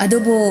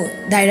ꯑꯗꯨꯕꯨ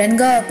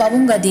ꯗꯥꯏꯔꯟꯒ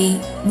ꯄꯥꯕꯨꯡꯒꯗꯤ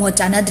ꯃꯣꯠ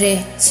ꯆꯥꯟꯅꯗ꯭ꯔꯦ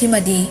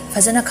ꯁꯤꯃꯗꯤ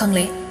ꯐꯖꯅ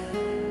ꯈꯪꯂꯦ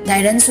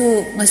ꯗꯥꯏꯔꯟꯁꯨ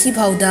ꯉꯁꯤ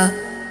ꯐꯥꯎꯗ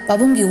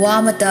ꯄꯥꯕꯨꯡꯒꯤ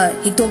ꯋꯥ ꯑꯃꯠꯇ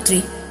ꯍꯤꯛꯇꯣꯛꯇ꯭ꯔꯤ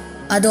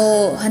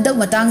ꯑꯗꯣ ꯍꯟꯗꯛ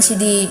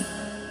ꯃꯇꯥꯡꯁꯤꯗꯤ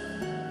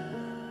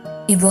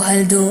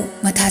ꯏꯕꯣꯍꯜꯗꯨ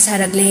ꯃꯊꯥ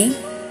ꯁꯥꯔꯛꯂꯦ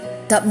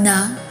ꯇꯞꯅ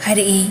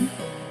ꯍꯥꯏꯔꯛꯏ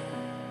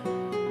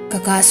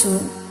ꯀꯀꯥꯁꯨ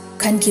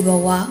ꯈꯟꯈꯤꯕ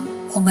ꯋꯥ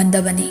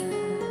ꯍꯣꯡꯒꯟꯗꯕꯅꯤ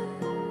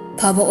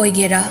ꯐꯕ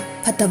ꯑꯣꯏꯒꯦꯔꯥ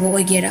ꯐꯠꯇꯕ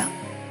ꯑꯣꯏꯒꯦꯔꯥ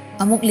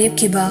ꯑꯃꯨꯛ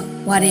ꯂꯦꯞꯈꯤꯕ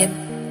ꯋꯥꯔꯦꯞ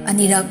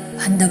ꯑꯅꯤꯔꯛ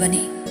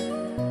ꯍꯟꯗꯕꯅꯤ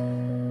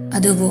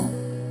ꯑꯗꯨꯕꯨ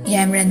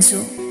ꯌꯥꯏꯃꯔꯟꯁꯨ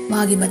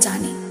ꯃꯥꯒꯤ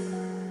ꯃꯆꯥꯅꯤ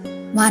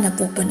ꯃꯥꯅ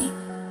ꯄꯣꯛꯄꯅꯤ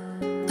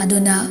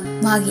ꯑꯗꯨꯅ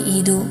ꯃꯥꯒꯤ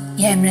ꯏꯗꯨ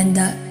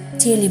ꯌꯥꯏꯃꯔꯟꯗ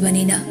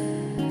ꯆꯦꯜꯂꯤꯕꯅꯤꯅ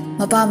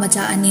ꯃꯄꯥ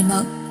ꯃꯆꯥ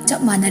ꯑꯅꯤꯃꯛ ꯆꯞ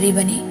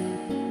ꯃꯥꯟꯅꯔꯤꯕꯅꯤ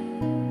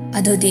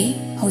ꯑꯗꯨꯗꯤ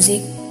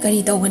ꯍꯧꯖꯤꯛ ꯀꯔꯤ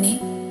ꯇꯧꯒꯅꯤ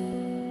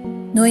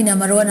ꯅꯣꯏꯅ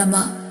ꯃꯔꯣꯟ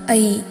ꯑꯃ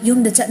ꯑꯩ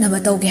ꯌꯨꯝꯗ ꯆꯠꯅꯕ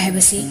ꯇꯧꯒꯦ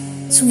ꯍꯥꯏꯕꯁꯤ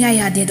ꯁꯨꯡꯌꯥ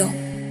ꯌꯥꯗꯦꯗꯣ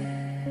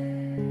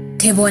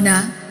ꯊꯦꯕꯣꯅ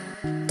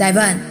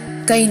ꯇꯥꯏꯕꯟ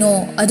ꯀꯩꯅꯣ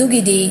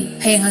ꯑꯗꯨꯒꯤꯗꯤ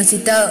ꯍꯌꯦꯡ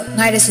ꯍꯪꯆꯤꯠꯇ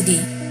ꯉꯥꯏꯔꯁꯤꯗꯤ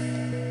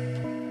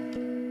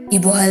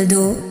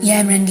ꯏꯕꯣꯍꯜꯗꯨ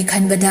ꯌꯥꯏꯃꯔꯟꯒꯤ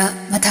ꯈꯟꯕꯗ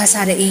ꯃꯊꯥ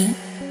ꯁꯥꯔꯛꯏ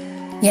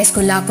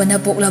ꯌꯥꯏꯁ꯭ꯀꯨꯜ ꯂꯥꯛꯄꯅ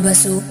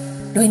ꯄꯣꯛꯂꯕꯁꯨ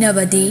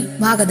ꯂꯣꯏꯅꯕꯗꯤ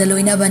ꯃꯥꯒꯗ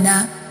ꯂꯣꯏꯅꯕꯅ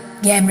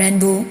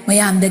ꯌꯥꯏꯃꯔꯟꯕꯨ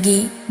ꯃꯌꯥꯝꯗꯒꯤ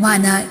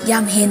ꯃꯥꯅ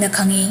ꯌꯥꯝ ꯍꯦꯟꯅ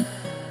ꯈꯪꯏ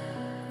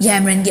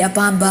ꯌꯥꯏꯃꯔꯟꯒꯤ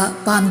ꯑꯄꯥꯝꯕ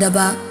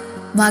ꯄꯥꯝꯗꯕ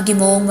ꯃꯥꯒꯤ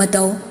ꯃꯑꯣꯡ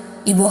ꯃꯇꯧ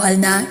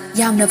ꯏꯕꯣꯍꯜꯅ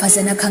ꯌꯥꯝꯅ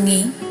ꯐꯖꯅ ꯈꯪꯏ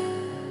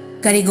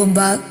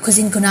ꯀꯔꯤꯒꯨꯝꯕ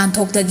ꯈꯨꯖꯤꯟ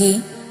ꯈꯨꯅꯥꯟꯊꯣꯛꯇꯒꯤ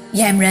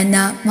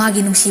ꯌꯥꯏꯃꯔꯟꯅ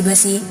ꯃꯥꯒꯤ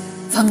ꯅꯨꯡꯁꯤꯕꯁꯤ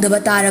ꯐꯪꯗꯕ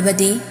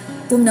ꯇꯥꯔꯕꯗꯤ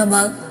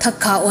ꯄꯨꯝꯅꯃꯛ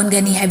ꯊꯛꯈꯥ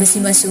ꯑꯣꯟꯒꯅꯤ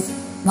ꯍꯥꯏꯕꯁꯤꯃꯁꯨ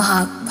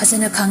ꯃꯍꯥꯛ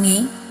ꯐꯖꯅ ꯈꯪꯏ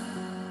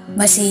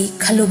ꯃꯁꯤ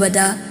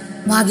ꯈꯜꯂꯨꯕꯗ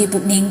ꯃꯥꯒꯤ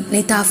ꯄꯨꯛꯅꯤꯡ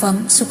ꯂꯩꯇꯥꯐꯝ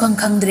ꯁꯨꯈꯪ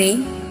ꯈꯪꯗ꯭ꯔꯦ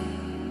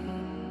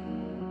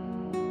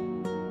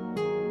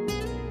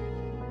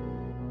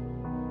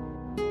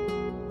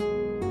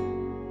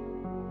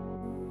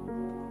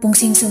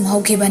ꯄꯨꯡꯁꯤꯡ ꯁꯨꯝ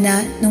ꯍꯧꯈꯤꯕꯅ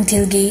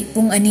ꯅꯨꯡꯊꯤꯜꯒꯤ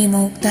ꯄꯨꯡ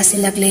 2ꯃꯨꯛ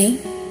ꯇꯥꯁꯤꯜꯂꯛꯂꯦ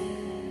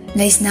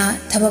ꯂꯩꯁꯅꯥ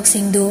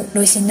ꯊꯕꯛꯁꯤꯡꯗꯨ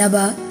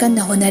ꯂꯣꯏꯁꯤꯟꯅꯕ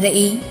ꯀꯟꯅ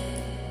ꯍꯣꯠꯅꯔꯛꯏ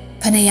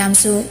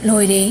ꯐꯅꯌꯥꯝꯁꯨ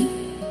ꯂꯣꯏꯔꯦ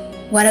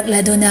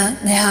ꯋꯥꯔꯛꯂꯗꯨꯅ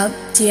ꯉꯥꯏꯍꯥꯛ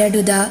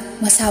ꯆꯤꯌꯔꯗꯨꯗ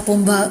ꯃꯁꯥ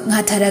ꯄꯨꯝꯕ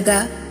ꯉꯥꯊꯔꯒ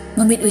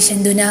ꯃꯃꯤꯠ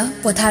ꯎꯏꯁꯟꯗꯨꯅ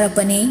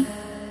ꯄꯣꯊꯥꯔꯛꯄꯅꯤ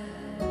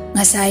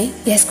ꯉꯁꯥꯏ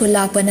ꯌꯥꯏꯁ꯭ꯀꯨꯜ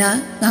ꯂꯥꯛꯄꯅ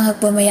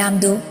ꯉꯥꯡꯉꯛꯄ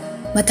ꯃꯌꯥꯝꯗꯨ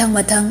ꯃꯊꯪ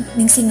ꯃꯊꯪ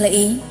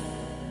ꯅꯤꯡꯁꯤꯡꯂꯛꯏ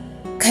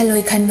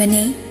ꯈꯜꯂꯣꯏ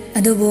ꯈꯟꯕꯅꯤ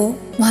ꯑꯗꯨꯕꯨ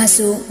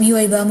ꯃꯥꯁꯨ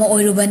ꯃꯤꯑꯣꯏꯕ ꯑꯃ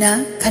ꯑꯣꯏꯔꯨꯕꯅ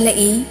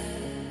ꯈꯜꯂꯛꯏ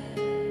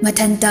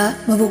Mathanta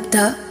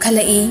mabukta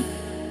khalai.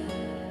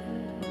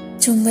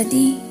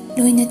 Chumbadi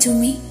loina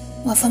chumi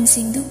wafam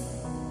singdu.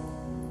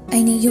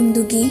 Aini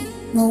yumdugi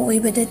mau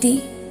oibadadi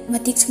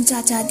matik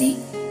sumcha chade.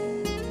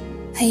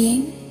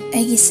 Hayeng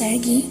aigi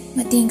sargi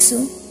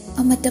matingsu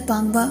amata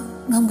pangba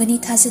ngamgani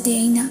thasade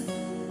aina.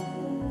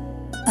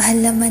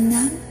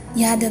 Ahalamanna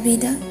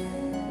yadabida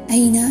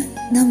aina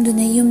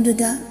namduna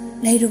yumduda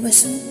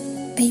lairubasu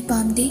ai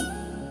pamde.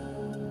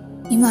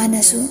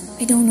 Imanasu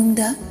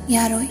idonungda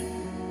yaroi.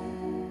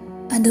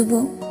 Adubo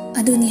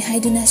aduni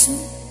haidunasu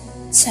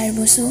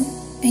sarbusu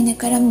aina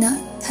karamna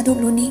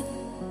thaduluni.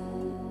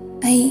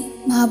 Ai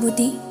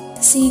mahabudi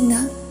tasingna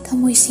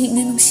thamoi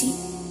sikna nungsi.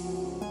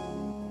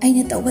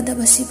 Aina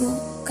tawgadabasibu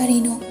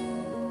karino.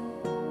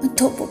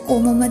 Mathopo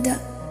komamada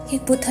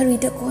hekpo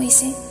tharuida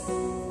koise.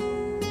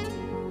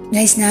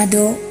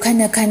 Laisnado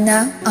khana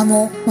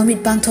amo mamit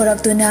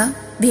pangthoraktuna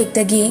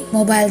begtagi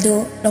mobile do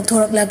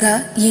lokthoroklaga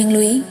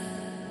yenglui.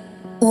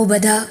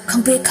 Obada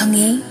khangpe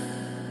khangi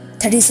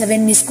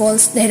 37 missed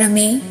calls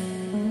leirami.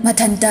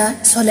 Mathanta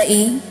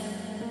solai.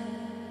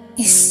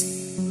 Is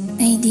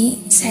aidi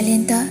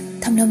silenta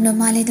thamlamna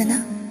maledana.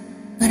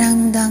 Ngarang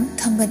nungdang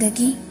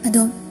thambadagi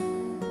adom.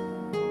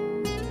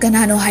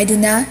 Kanano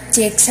haiduna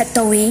check set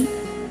tawi.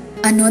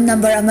 Unknown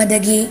number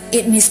amadagi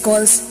 8 missed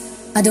calls.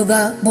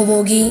 Aduga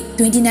bobogi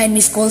 29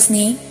 missed calls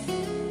ni.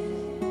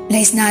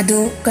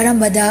 Laisnadu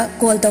karambada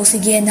call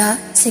tausigena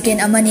second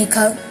amani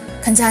khak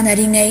khanjana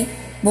ringai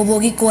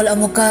bobogi call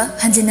amuka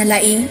hanjina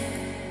lai.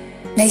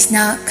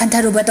 Laisna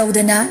kantharuba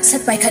taudana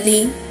sat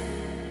paikhatli.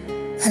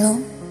 Hello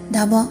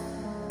dabo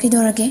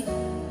kidorage.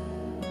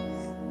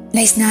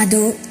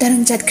 Laisnadu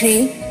tarang chatkre.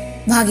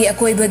 Magi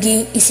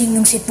akoibagi ising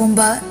nungsit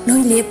pumba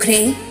loi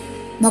lepkre.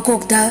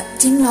 Makokta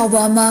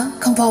jinglauba ama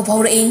khangphau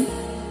phaurai.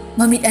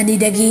 Mamit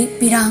anidagi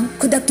pirang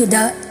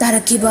khudaktuda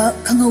tarakiba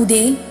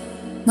khangaude.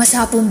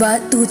 Masa pumba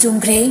tu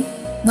chungkre.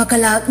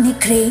 Makalak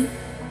nikre.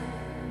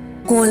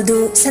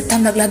 Koldu sat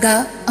thamlaklaga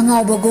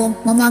angaubagom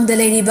mamangda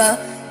leiriba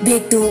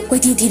beg tu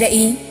koithi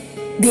thirai.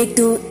 Beg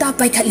tu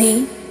tapai khatli.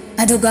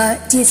 Aduga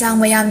chechang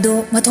mayamdu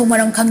mathong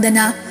maram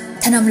khangdana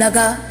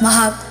thanamlaga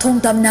mahak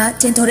thongtamna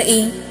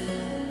chentorai.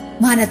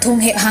 Mana thong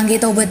hek hange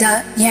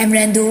tawbada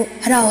Meerangdo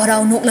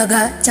harau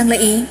nuklaga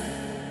changlai.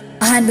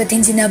 Ahanba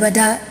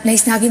thingsinabada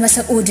laisnagi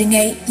masak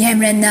udringai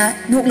Meerangna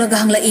nuklaga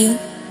hanglai.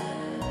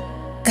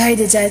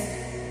 Kaida jat.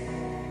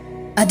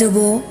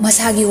 Adubu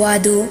masagi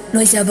wadu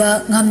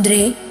loisaba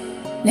ngamdre.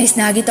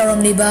 Laisnagi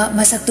tawramliba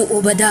masaktu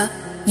ubada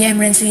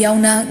Meerangsu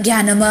yauna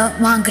gyanama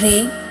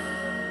mangkre.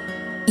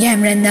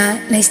 Meerangna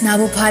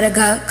laisnabu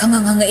pharaga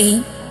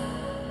khangangai.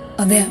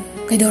 Abe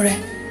kaidore.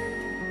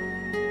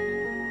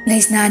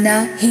 Laisnana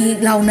hi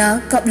launa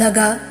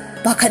kaplaga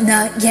pakhatna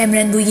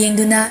Meerangbu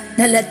yengduna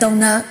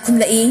nalatongna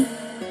khumlai.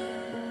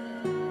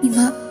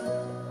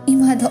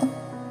 Ima do.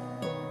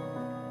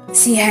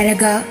 Si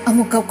haraga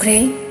amuk kaukre.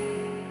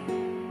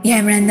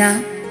 Meerangna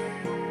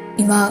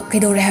ima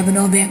kaidore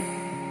habano be.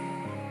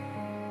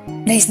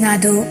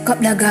 Laisnadu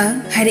kaplaga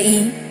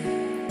harai.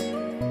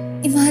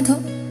 Ima do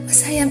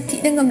masayam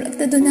tina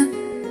ngamlaktaduna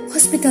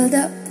hospital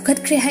da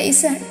pukatkre hai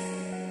sir.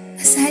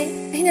 Asai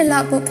aina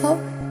lakpa phau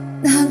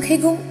nahang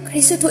khaigong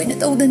karisu thoina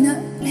tawdana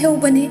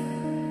lehobani.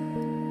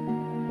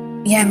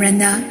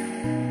 Meerangna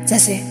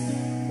jase.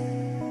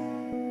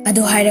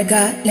 Adu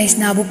hairaga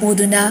laisnabu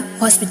puduna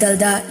hospital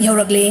da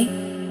yaurakle.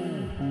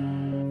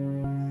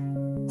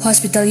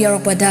 Hospital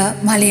yaurakpada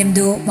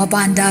malemdu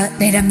mapanda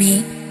leirami.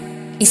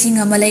 Ising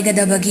ama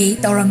laigadabagi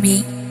tawrami.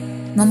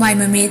 Mamai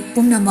mamit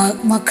pumnamak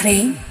makre.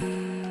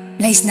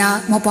 Laisna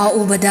mapa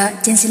ubada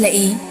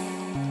chensilai.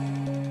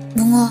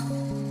 Bungo.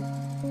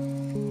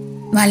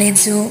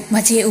 Malemsu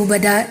mache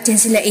ubada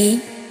chensilai.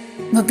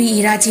 Mapi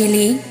ira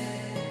cheli.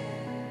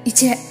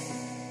 Iche.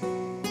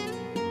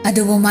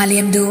 Adubu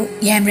malemdu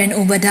Meerang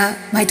ubada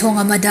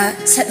maithong amada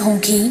sat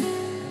hongki.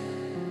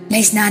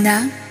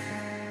 Laisnana.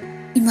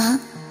 Ima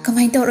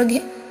kamay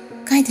tawrage.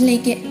 Kahit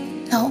lege.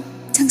 Lao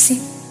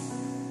changsi.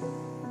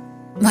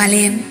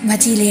 Malem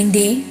machi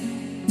lengde.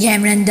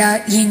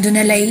 Meerangda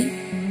yengduna lai.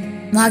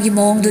 Magi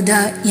mongduda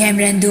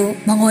Meerangdu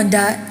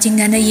mangonda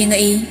chingnana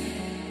yengai.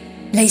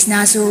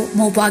 Laisnasu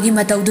mopagi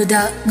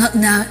mataududa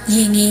ngakna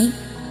yengi.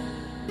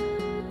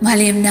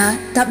 Malemna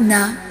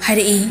tapna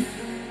harai.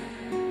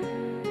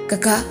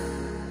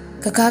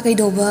 Kaka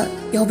kaidoba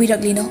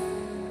yaubiraklino.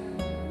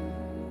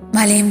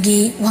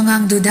 Malemgi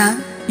wangangduda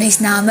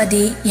laisna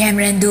amadi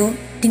Meerangdu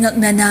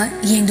tingaknana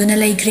yengduna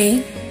laikre.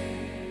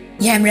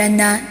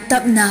 Meerangna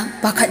tapna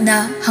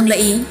pakhatna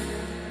hanglai.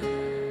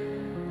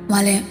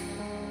 Malem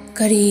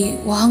kari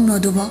wahangno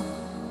duba.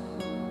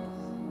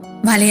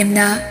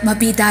 Malemna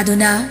mapita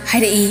duna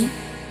harai.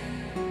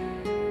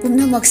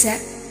 Pumnamakse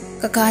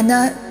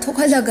kakana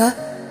thokhalaga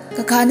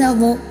kakana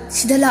mo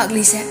sida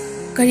laklise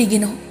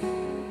karigino.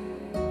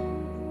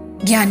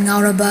 Gyan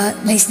ngauraba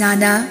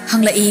laisnana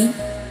hanglai.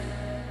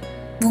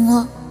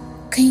 Bungo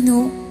kaino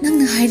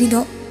nangna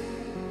hairido.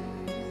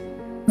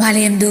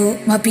 Malemdu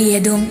mapi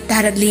adum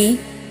tarakli.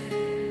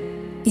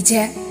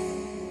 Iche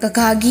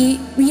kakagi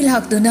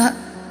milakduna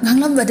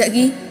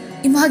nganglambadagi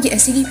imagi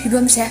asigi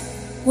phibamse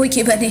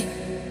ꯑꯣꯏꯈꯤꯕꯅꯤ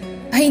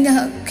ꯑꯩꯅ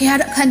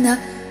ꯀꯌꯥꯔꯛ ꯍꯟꯅ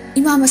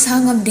ꯏꯃꯥ ꯃꯁꯥ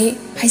ꯉꯝꯗꯦ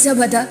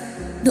ꯍꯥꯏꯖꯕꯗ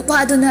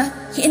ꯅꯨꯄꯥꯗꯨꯅ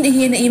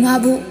ꯍꯦꯟꯅ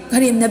ꯏꯃꯥꯕꯨ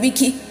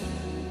ꯀꯔꯦꯝꯅꯕꯤꯈꯤ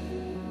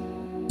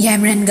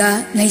ꯌꯥꯏꯃꯔꯟꯒ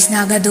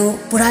ꯂꯩꯁꯅꯥꯒꯗꯨ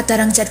ꯄꯨꯔꯥ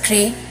ꯇꯔꯪ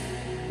ꯆꯠꯈ꯭ꯔꯦ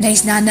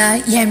ꯂꯩꯁꯅꯥꯅ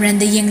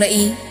ꯌꯥꯏꯃꯔꯟꯗ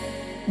ꯌꯦꯡꯂꯛꯏ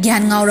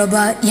ꯒ꯭ꯌꯥꯟ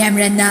ꯉꯥꯎꯔꯕ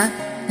ꯌꯥꯏꯃꯔꯟꯅ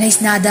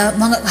ꯂꯩꯁꯅꯥꯗ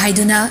ꯃꯉꯛ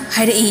ꯍꯥꯏꯗꯨꯅ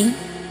ꯍꯥꯏꯔꯛꯏ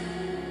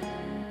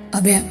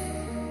ꯑꯕꯦꯝ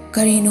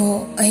ꯀꯔꯤꯅꯣ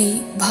ꯑꯩ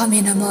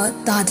ꯚꯥꯞꯃꯦꯟ ꯑꯃ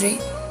ꯇꯥꯗ꯭ꯔꯦ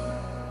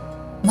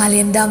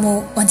ꯃꯥꯂꯦꯝꯗ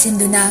ꯑꯃꯨꯛ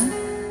ꯑꯣꯟꯁꯤꯟꯗꯨꯅ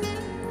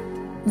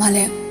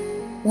ꯃꯥꯂꯦꯝ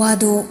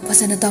ꯋꯥꯗꯨ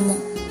ꯐꯖꯅ ꯇꯝꯃꯨ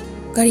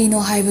ꯀꯔꯤꯅꯣ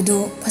ꯍꯥꯏꯕꯗꯨ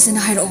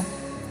ꯐꯖꯅ ꯍꯥꯏꯔꯛꯑꯣ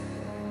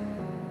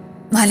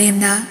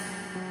ꯃꯥꯂꯦꯝꯅ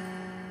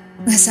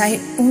ꯉꯁꯥꯏ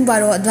ꯄꯨꯡ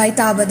 12 ꯑꯗꯨꯋꯥꯏ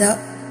ꯇꯥꯕꯗ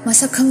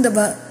ꯃꯁꯛ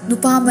ꯈꯪꯗꯕ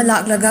ꯅꯨꯄꯥ ꯑꯃ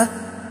ꯂꯥꯛꯂꯒ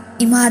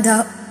ꯏꯃꯥꯗ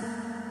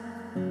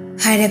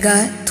ꯍꯥꯏꯔꯒ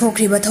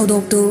ꯊꯣꯛꯈ꯭ꯔꯤꯕ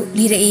ꯊꯧꯗꯣꯛꯇꯨ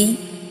ꯂꯤꯔꯛꯏ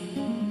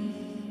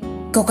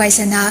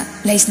ꯀꯣꯀꯥꯏꯁꯅꯥ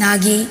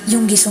ꯂꯩꯁꯅꯥꯒꯤ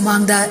ꯌꯨꯝꯒꯤ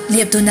ꯁꯨꯃꯥꯡꯗ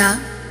ꯂꯦꯞꯇꯨꯅ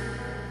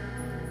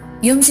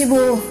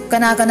ꯌꯨꯝꯁꯤꯕꯨ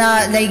ꯀꯅꯥ ꯀꯅꯥ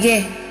ꯂꯩꯒꯦ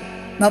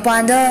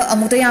ꯃꯄꯥꯟꯗ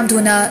ꯑꯃꯨꯛꯇ ꯌꯥꯝ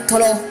ꯊꯨꯅ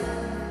ꯊꯣꯛꯂꯛꯑꯣ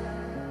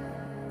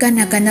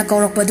ꯀꯟꯅ ꯀꯟꯅ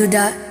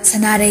ꯀꯧꯔꯛꯄꯗꯨꯗ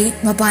ꯁꯅꯥꯔꯩ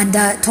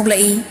ꯃꯄꯥꯟꯗ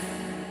ꯊꯣꯛꯂꯛꯏ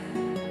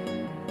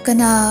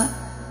ꯀꯅꯥ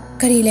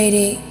ꯀꯔꯤ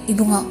ꯂꯩꯔꯦ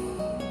ꯏꯕꯨꯡꯉꯣ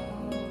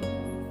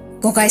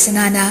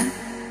ꯀꯣꯀꯥꯏꯁꯅꯥꯅ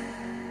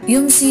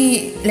ꯌꯨꯝꯁꯤ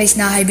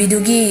ꯂꯩꯁꯅꯥ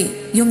ꯍꯥꯏꯕꯤꯗꯨꯒꯤ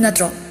ꯌꯨꯝ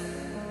ꯅꯠꯇ꯭ꯔꯣ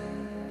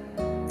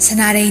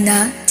ꯁꯅꯥꯔꯩꯅ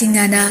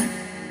ꯆꯤꯡꯅꯅ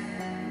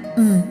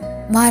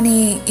ꯃꯥꯅꯤ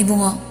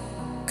ꯏꯕꯨꯡꯉꯣ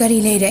ꯀꯔꯤ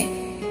ꯂꯩꯔꯦ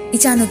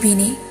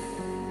ꯏꯆꯥꯅꯨꯄꯤꯅꯤ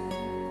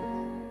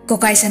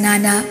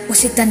ꯀꯣꯀꯥꯏꯁꯅꯥꯅ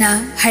ꯎꯁꯤꯠꯇꯅ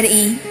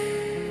ꯍꯥꯏꯔꯛꯏ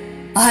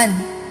ꯑꯍꯟ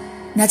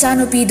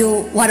ꯅꯆꯥꯅꯨꯄꯤꯗꯨ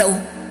ꯋꯥꯔꯛꯎ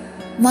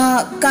ꯃꯥ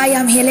ꯀꯥ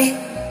ꯌꯥꯝ ꯍꯦꯜꯂꯦ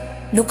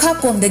ꯂꯨꯈꯥꯛ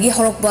ꯀꯣꯝꯗꯒꯤ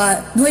ꯍꯧꯔꯛꯄ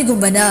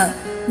ꯅꯣꯏꯒꯨꯝꯕꯅ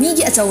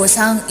ꯃꯤꯒꯤ ꯑꯆꯧ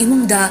ꯑꯁꯥꯡ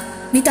ꯏꯃꯨꯡꯗ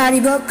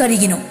ꯃꯤꯇꯥꯔꯤꯕ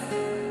ꯀꯔꯤꯒꯤꯅꯣ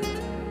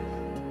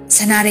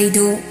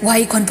ꯁꯅꯥꯔꯩꯗꯨ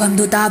ꯋꯥꯍꯩ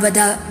ꯈꯣꯟꯐꯝꯗꯨ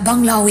ꯇꯥꯕꯗ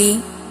ꯕꯪ ꯂꯥꯎꯏ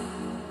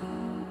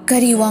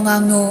ꯀꯔꯤ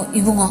ꯋꯥꯉꯥꯡꯅꯣ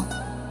ꯏꯕꯨꯡꯉꯣ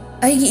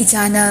ꯑꯩꯒꯤ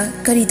ꯏꯆꯥꯅ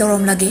ꯀꯔꯤ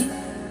ꯇꯧꯔꯝꯂꯒꯦ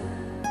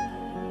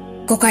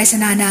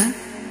ꯀꯣꯀꯥꯏꯁꯅꯥꯅ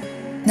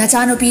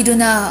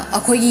ꯅꯆꯥꯅꯨꯄꯤꯗꯨꯅ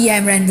ꯑꯩꯈꯣꯏꯒꯤ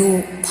ꯌꯥꯏꯃꯔꯟꯕꯨ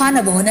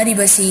ꯐꯥꯅꯕ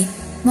ꯍꯣꯠꯅꯔꯤꯕꯁꯤ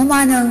ꯃꯃꯥ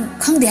ꯅꯪ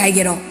ꯈꯪꯗꯦ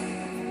ꯍꯥꯏꯒꯦꯔꯣ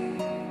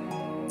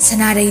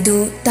ꯁꯅꯥꯔꯩꯗꯨ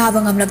ꯇꯥꯕ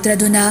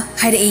ꯉꯝꯂꯛꯇ꯭ꯔꯗꯨꯅ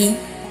ꯍꯥꯏꯔꯛꯏ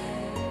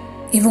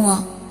ꯏꯕꯨꯡꯉꯣ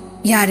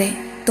ꯌꯥꯔꯦ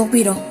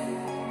ꯇꯣꯛꯄꯤꯔꯣ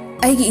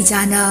ꯑꯩꯒꯤ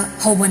ꯏꯆꯥꯅ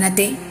ꯍꯧꯕ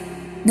ꯅꯠꯇꯦ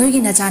ꯅꯣꯏꯒꯤ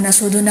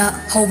ꯅꯆꯥꯅꯁꯨꯗꯨꯅ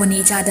ꯍꯧꯕꯅꯤ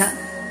ꯏꯆꯥꯗ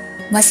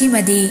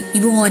ꯃꯁꯤꯃꯗꯤ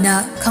ꯏꯕꯨꯡꯉꯣꯅ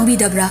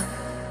ꯈꯪꯕꯤꯗꯕ꯭ꯔꯥ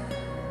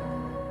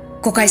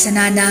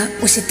ꯀꯣꯀꯥꯏꯁꯅꯥꯅ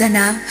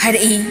ꯎꯁꯤꯠꯇꯅ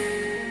ꯍꯥꯏꯔꯛꯏ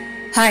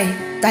ꯍꯥꯏ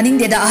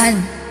ꯇꯥꯅꯤꯡꯗꯦꯗ ꯑꯍꯟ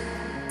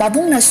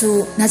ꯄꯥꯕꯨꯡꯅꯁꯨ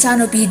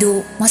ꯅꯆꯥꯅꯨꯄꯤꯗꯨ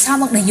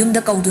ꯃꯁꯥꯃꯛꯅ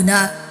ꯌꯨꯝꯗ ꯀꯧꯗꯨꯅ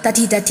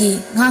ꯇꯊꯤ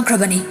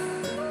ꯉꯥꯡꯈ꯭ꯔꯕꯅꯤ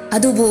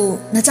ꯑꯗꯨꯕꯨ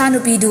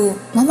ꯅꯆꯥꯅꯨꯄꯤꯗꯨ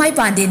ꯃꯃꯥꯏ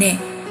ꯄꯥꯟꯗꯦꯅꯦ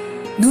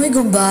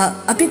ꯅꯣꯏꯒꯨꯝꯕ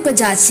ꯑꯄꯤꯛꯄ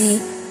ꯖꯥꯠꯁꯤ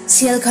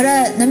ꯁꯦꯜ ꯈꯔ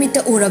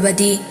ꯅꯃꯤꯠꯇ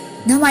ꯎꯔꯕꯗꯤ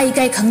ꯅꯃꯥꯏ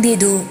ꯏꯀꯥꯏ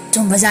ꯈꯪꯗꯦꯗꯨ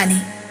ꯆꯨꯝꯕꯖꯥꯠꯅꯤ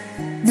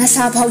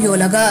ꯅꯁꯥ ꯐꯥꯎ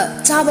ꯌꯣꯜꯂꯒ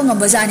ꯆꯥꯕ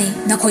ꯉꯝꯕꯖꯥꯠꯅꯤ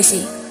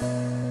ꯅꯈꯣꯏꯁꯤ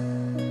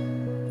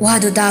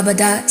ꯋꯥꯗꯨ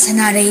ꯇꯥꯕꯗ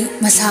ꯁꯅꯥꯔꯩ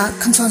ꯃꯁꯥ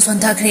ꯈꯪꯁꯣꯟ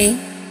ꯁꯣꯟꯊꯈ꯭ꯔꯦ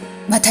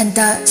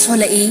ꯃꯊꯟꯇ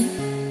ꯁꯣꯜꯂꯛꯏ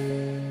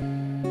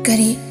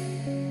ꯀꯔꯤ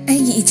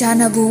ꯑꯩꯒꯤ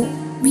ꯏꯆꯥꯅꯕꯨ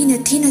ꯃꯤꯅ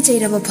ꯊꯤꯅ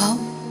ꯆꯩꯔꯕ ꯐꯥꯎ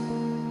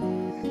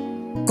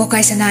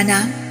ꯀꯣꯀꯥꯏꯁꯅꯥꯅ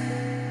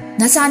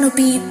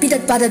ꯅꯆꯥꯅꯨꯄꯤ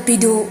ꯄꯤꯗꯠ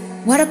ꯄꯥꯗꯠꯄꯤꯗꯨ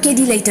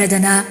ꯋꯥꯔꯛꯀꯦꯗꯤ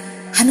ꯂꯩꯇ꯭ꯔꯗꯅ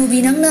ꯍꯅꯨꯕꯤ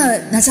ꯅꯪꯅ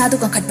ꯅꯆꯥꯗꯨ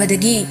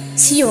ꯀꯟꯈꯠꯄꯗꯒꯤ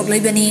ꯁꯤ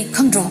ꯌꯧꯔꯛꯂꯤꯕꯅꯤ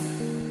ꯈꯪꯗ꯭ꯔꯣ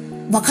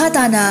ꯃꯈꯥ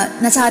ꯇꯥꯅ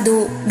ꯅꯆꯥꯗꯨ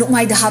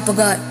ꯂꯨꯛꯃꯥꯏꯗ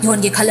ꯍꯥꯞꯄꯒ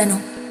ꯌꯣꯟꯒꯦ ꯈꯜꯂꯅꯨ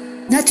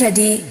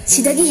ꯅꯠꯇ꯭ꯔꯗꯤ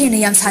ꯁꯤꯗꯒꯤ ꯍꯦꯟꯅ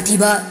ꯌꯥꯝ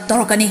ꯁꯥꯊꯤꯕ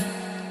ꯇꯧꯔꯛꯀꯅꯤ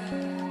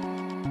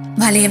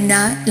ꯃꯥꯂꯦꯝꯅ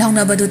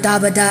ꯂꯥꯎꯅꯕꯗꯨ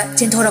ꯇꯥꯕꯗ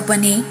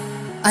ꯆꯦꯟꯊꯣꯔꯛꯄꯅꯤ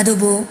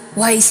ꯑꯗꯨꯕꯨ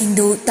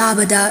ꯋꯥꯍꯩꯁꯤꯡꯗꯨ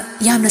ꯇꯥꯕꯗ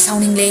ꯌꯥꯝꯅ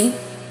ꯁꯥꯎꯅꯤꯡꯂꯦ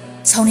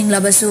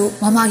ꯁꯥꯎꯅꯤꯡꯂꯕꯁꯨ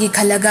ꯃꯃꯥꯒꯤ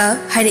ꯈꯜꯂꯒ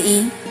ꯍꯥꯏꯔꯛꯏ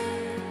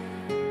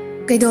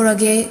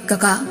ꯀꯩꯗꯧꯔꯒꯦ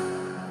ꯀꯀꯥ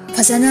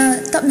ꯐꯖꯅ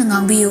ꯇꯞꯅ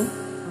ꯉꯥꯡꯕꯤꯌꯨ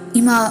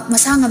ꯏꯃꯥ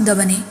ꯃꯁꯥ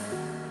ꯉꯝꯗꯕꯅꯤ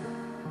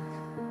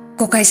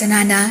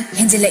ꯀꯣꯀꯥꯏꯁꯅꯥꯅ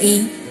ꯍꯦꯟꯖꯤꯜꯂꯛꯏ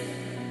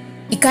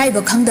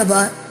ꯏꯀꯥꯏꯕ ꯈꯪꯗꯕ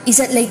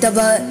ꯏꯖꯠ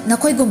ꯂꯩꯇꯕ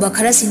ꯅꯈꯣꯏꯒꯨꯝꯕ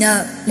ꯈꯔꯁꯤꯅ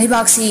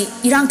ꯂꯩꯕꯥꯛꯁꯤ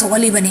ꯏꯔꯥꯡ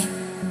ꯊꯣꯛꯍꯜꯂꯤꯕꯅꯤ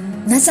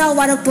ꯅꯆꯥ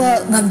ꯋꯥꯔꯛꯄ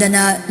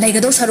ꯉꯝꯗꯅ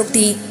ꯂꯩꯒꯗꯧ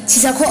ꯁꯔꯨꯛꯇꯤ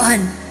ꯁꯤꯖꯈꯣ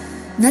ꯑꯍꯟ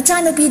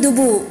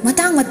ꯅꯆꯥꯅꯨꯄꯤꯗꯨꯕꯨ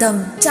ꯃꯇꯥꯡ ꯃꯇꯝ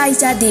ꯆꯥꯏ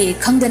ꯆꯥꯗꯦ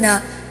ꯈꯪꯗꯅ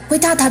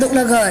ꯀꯣꯏꯊꯥ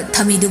ꯊꯥꯗꯣꯛꯂꯒ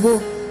ꯊꯝꯃꯤꯗꯨꯕꯨ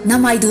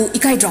ꯅꯃꯥꯏꯗꯨ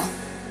ꯏꯀꯥꯏꯗ꯭ꯔꯣ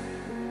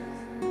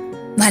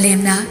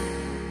ꯃꯥꯂꯦꯝꯅ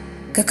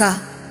ꯀꯀꯥ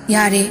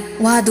ꯌꯥꯔꯦ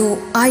ꯋꯥꯗꯨ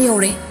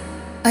ꯌꯧꯔꯦ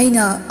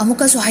ꯑꯩꯅ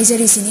ꯑꯃꯨꯛꯀꯁꯨ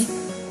ꯍꯥꯏꯖꯔꯤꯁꯤꯅꯤ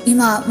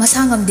ꯏꯃꯥ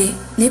ꯃꯁꯥ ꯉꯝꯗꯦ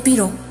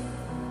ꯂꯦꯞꯄꯤꯔꯣ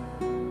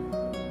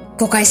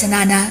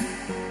ꯀꯣꯀꯥꯏꯁꯅꯥꯅ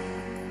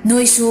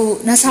ꯅꯣꯏꯁꯨ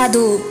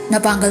ꯅꯁꯥꯗꯨ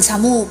ꯅꯄꯥꯡꯒꯜ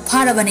ꯁꯥꯃꯨ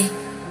ꯐꯥꯔꯕꯅꯤ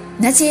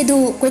ꯅꯆꯦꯗꯨ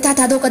ꯀꯣꯏꯊꯥ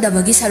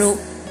ꯊꯥꯗꯣꯛꯀꯗꯕꯒꯤ ꯁꯔꯨꯛ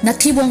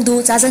ꯅꯊꯤꯕꯣꯡꯗꯨ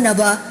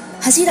ꯆꯥꯖꯅꯕ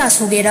ꯍꯖꯤꯔꯥ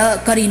ꯁꯨꯒꯦꯔ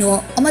ꯀꯔꯤꯅꯣ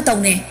ꯑꯃ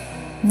ꯇꯧꯅꯦ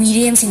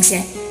ꯃꯤꯔꯦꯝꯁꯤꯡꯁꯦ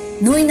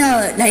ꯅꯣꯏꯅ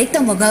ꯂꯥꯏꯔꯤꯛ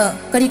ꯇꯝꯃꯒ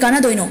ꯀꯔꯤ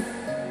ꯀꯥꯟꯅꯗꯣꯏꯅꯣ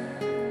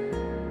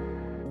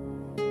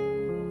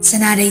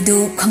ꯁꯅꯥꯔꯩꯗꯨ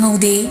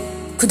ꯈꯪꯍꯧꯗꯦ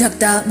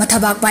ꯈꯨꯗꯛꯇ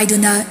ꯃꯊꯕꯥꯛ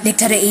ꯄꯥꯏꯗꯨꯅ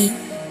ꯂꯦꯛꯊꯔꯛꯏ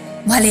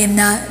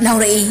ꯃꯥꯂꯦꯝꯅ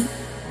ꯂꯥꯎꯔꯛꯏ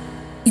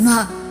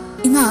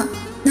ꯏꯃꯥ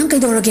ꯅꯪ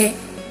ꯀꯩꯗꯧꯔꯒꯦ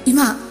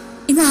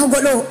ꯏꯃꯥ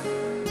ꯍꯧꯒꯠꯂꯣ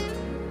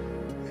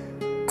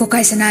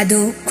ꯀꯣꯀꯥꯏꯁꯅꯥꯗꯨ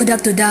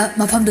ꯈꯨꯗꯛꯇꯨꯗ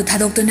ꯃꯐꯝꯗꯨ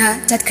ꯊꯥꯗꯣꯛꯇꯨꯅ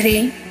ꯆꯠꯈ꯭ꯔꯦ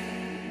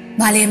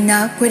ꯃꯥꯂꯦꯝꯅ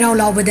ꯀꯣꯏꯔꯥꯎ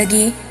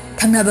ꯂꯥꯎꯕꯗꯒꯤ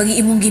ꯊꯪꯅꯕꯒꯤ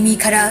ꯏꯃꯨꯡꯒꯤ ꯃꯤ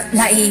ꯈꯔ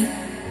ꯂꯥꯛꯏ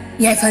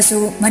ꯌꯥꯏꯐꯁꯨ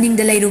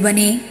ꯃꯅꯤꯡꯗ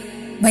ꯂꯩꯔꯨꯕꯅꯤ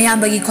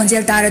ꯃꯌꯥꯝꯕꯒꯤ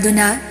ꯈꯣꯟꯖꯦꯜ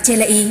ꯇꯥꯔꯗꯨꯅ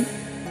ꯆꯦꯜꯂꯛꯏ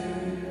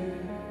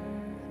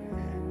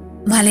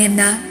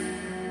ꯃꯥꯂꯦꯝꯅ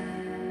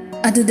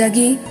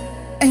ꯑꯗꯨꯗꯒꯤ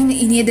ꯑꯩꯅ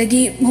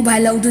ꯏꯅꯦꯗꯒꯤ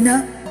ꯃꯣꯕꯥꯏꯜ ꯂꯧꯗꯨꯅ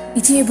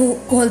ꯏꯆꯦꯕꯨ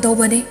ꯀꯣꯜ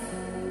ꯇꯧꯕꯅꯤ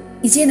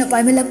ꯏꯆꯦꯅ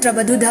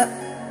ꯄꯥꯏꯃꯜꯂꯛꯇ꯭ꯔꯕꯗꯨꯗ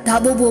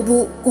ꯗꯥꯕꯣꯕꯣꯕꯨ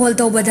ꯀꯣꯜ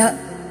ꯇꯧꯕꯗ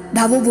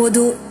दाबो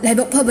बोदु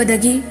लाइबक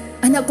फबदगी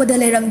अनकपदा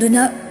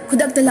लेरमदुना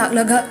खुदक्ता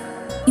लाक्लगा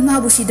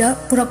इमाबु सिदा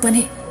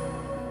पुरक्पने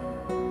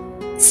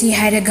सी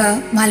हायरगा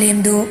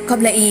मालेमदु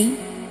कबलाई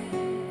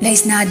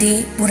लैस्नादी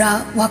पुरा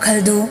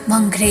वाखलदु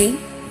मंग्रे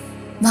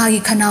मागी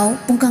खनाव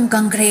पुंकंग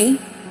कंग्रे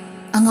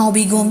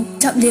अंगावबिगुम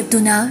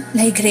चपलेपतुना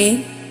लैग्रे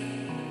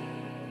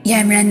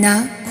यामरन्ना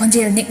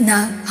खोंजेल निकना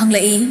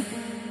हंगलाई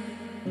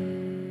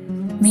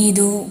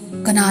मीदु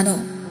कनानो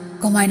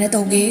कमायना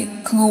तौगे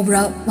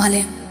खंगौब्रा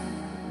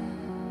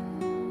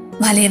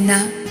मालेमना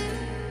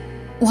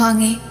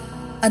वांगे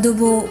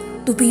अदुबो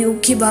तुपी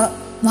उखिबा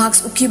मार्क्स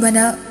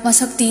उखिबना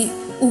मसक्ति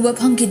उबा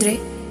फंगिद्रे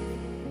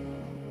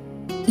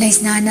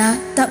लैस्नाना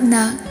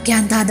तपना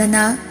ग्यान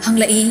तादना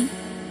हंगलाई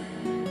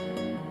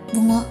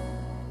बुंगो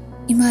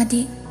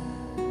इमादी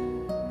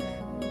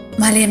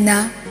मालेमना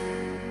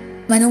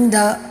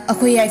मनुंगदा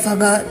अखोय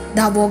याइफागा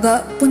दाबोगा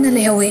पुन्ना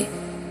लेहवे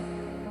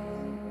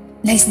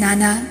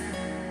लैस्नाना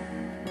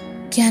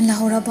ग्यान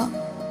लाहौरबा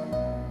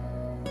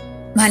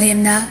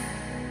मालेमना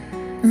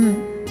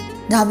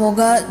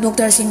दाबोगा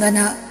डॉक्टर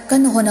सिंगना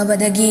कन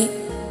होनबदगी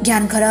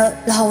ग्यान खरा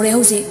लाहौरे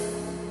हौजे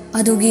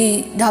अदुगी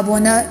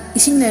दाबोना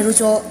इसिंग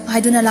लेरुचो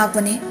हाइदुना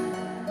लापने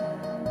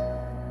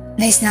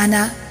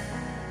लैस्नाना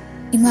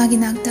इमागी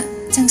नाक्ता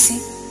चंगसे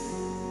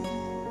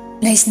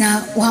लैस्ना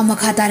वा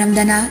मखा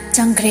तारमदना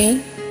चंग्रे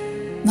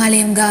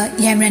मालेमगा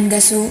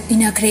यामरनगसु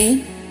इनख्रे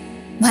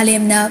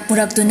मालेमना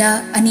पुरक्तुना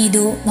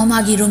अनीदु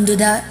ममागी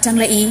रूमदुदा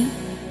चंगलाई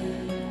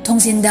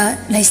थोंसिंदा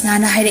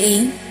लैस्नाना हायरई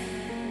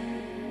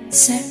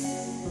सर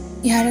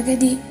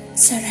यारगदी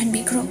सर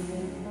हनबिख्रो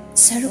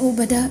सर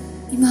उबदा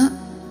इमा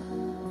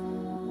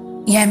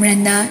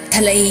यामरन्ना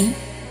थलाई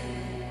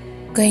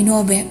कइनो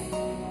बे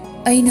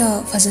अइना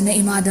फजना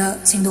इमादा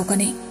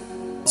सिंदोकने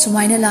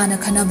सुमाइना लाना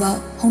खनबा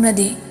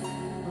होनदे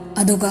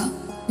अदुगा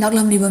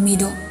लाक्लमलिबा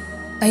मीदो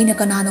अइना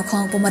कनानो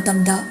खंगपो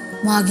मतमदा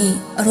मागी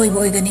अरोइबो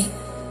ओइगनी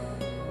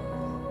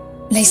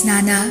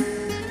लैस्नाना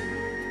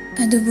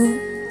अदुबु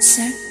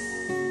सर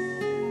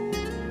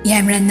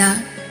यामरन्ना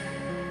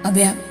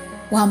अबे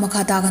वा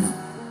मखा तागनो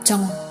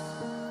चंगो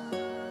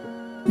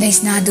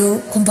लैस्नादु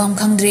खुंबम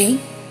खंग्रे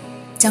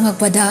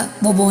चंगकपदा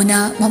बोबोना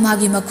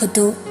ममागी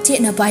मखुतु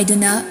चेतना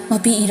पाइदुना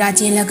मपी इरा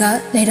चेलगा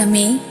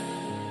लेरमे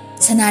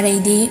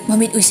सनारैदी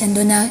ममित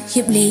उइसंदुना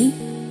हिपली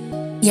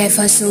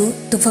याइफासु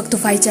तुफक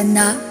तुफाई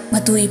चन्ना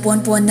मतु इपोन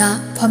पोना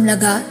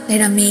फमलगा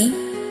लेरमे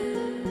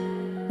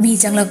मी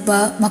चंगलकपा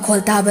मखोल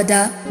ताबदा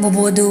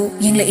बोबोदु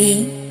यिंगलई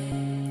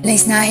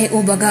लैस्ना हे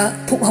उबगा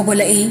फुक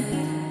होगोलई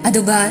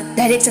अदुगा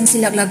डायरेक्ट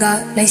चंगसिलकलगा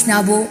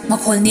लैस्नाबु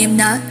मखोल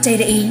नेमना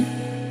चैरई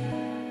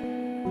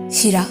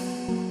शिरा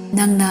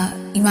नंगना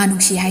इमा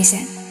नुंगसी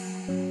हाइसे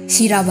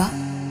सिराबा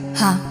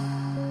हा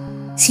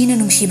सीना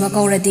नुंगसीबा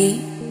कौरदे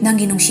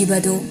नंगी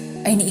नुंगसीबदु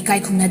अइनी इकाय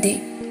खुंगनदे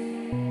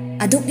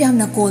अदुक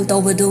यामना कॉल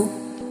तौबदु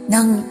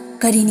नंग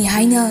करिनी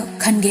हाइना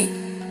खनगे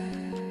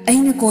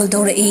अइना कॉल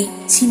तौरई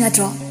सी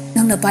नत्रो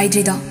नंगना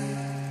पाइद्रिदो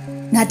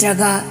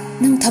नत्रगा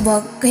नंग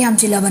थबक कयाम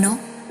चिलबनो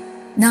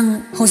नंग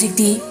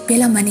हौजिक्ति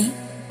पेलमनी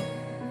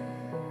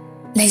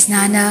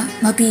लैस्नाना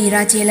मपी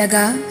इरा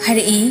चेलगा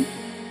हायरई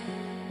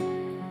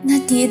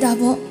नती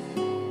दाबो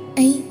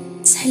आई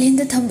साइलेंट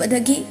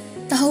थंबदगी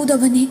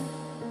ताहौदबनी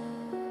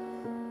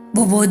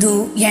बोबोदु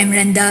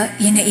यामरनदा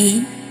यंगई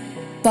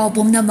पाव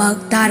पुमनमक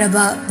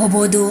तारबा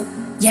बोबोदु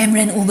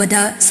यामरन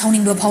उबदा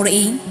साउनिंगबा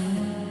फाउरई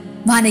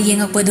माना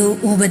यंगकपदु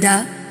उबदा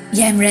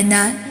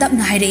यामरनना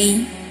तपना हायरई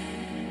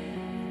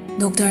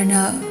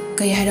डॉक्टरना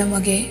कई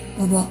हायरमगे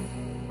बोबो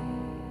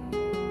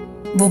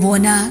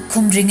बोबोना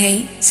खुमद्रिंगै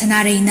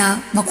सनारैना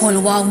मखोल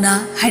वाउना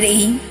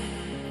हायरई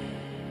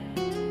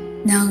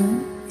नंग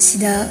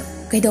सिदा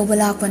कईदौबा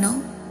लाक्पनो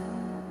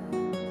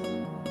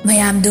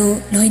मयामदु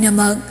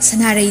लोइनमक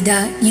सनारैदा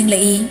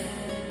यिंगलई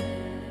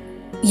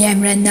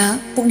यामरनना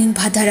पुकनिंग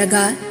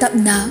फाथरगा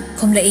तपना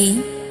खुमलई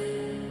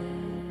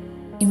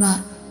इमा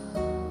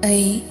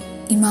आई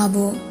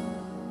इमाबु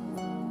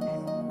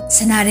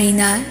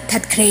सनारैना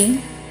थत्ख्रे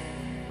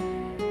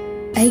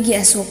आइगी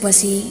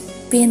असोकपसी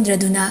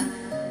पेंद्रदुना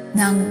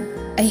नंग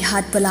आई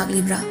हातपा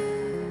लाक्लिब्रा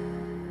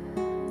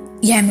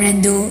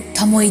यामरनदु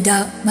थमोइदा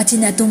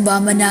मचिना तुम्बा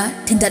मना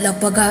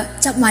थिंदलकपगा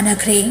चप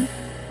मानख्रे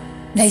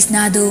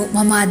लैस्नादु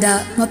ममादा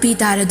मपी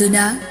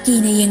तारदुना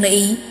कीने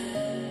यिंगलई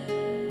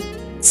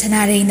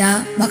सनारैना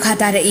मखा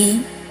तारई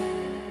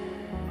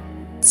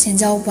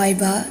सेंजाव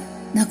पाइबा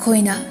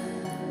नखोइना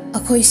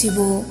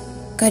अखोइसिबु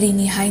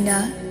करिनी हाइना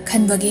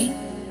खनबगे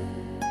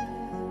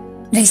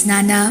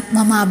लैस्नाना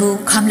ममाबु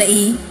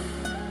खामलई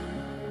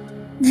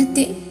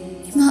नते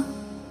इमा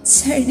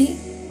सरनी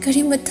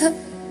करी मथा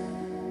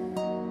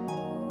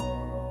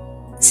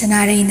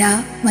सनारैना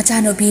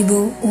मचानोपीबु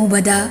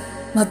उबदा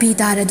मपी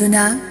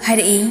तारदुना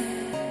हायरई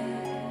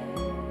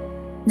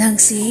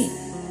नंगसी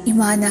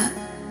इमाना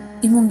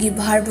इमुंगी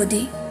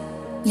भारबुदी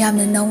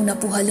यामना नौना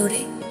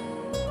पुहलुरे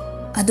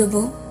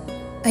अदुबु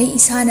आई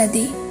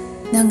इसानदी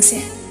नंगसे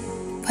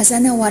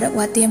फजना वारक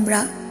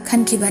वातेम्ब्रा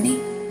खनखिबनी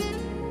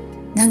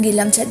नंगी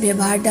लमचत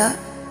व्यवहारदा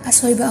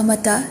असोइबा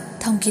अमता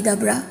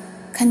थमखिदब्रा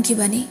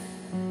खनखिबनी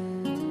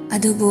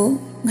अदुबु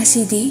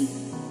ngasiदी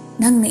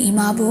nangna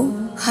imabu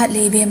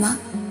hatle bema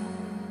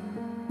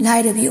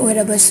lairabi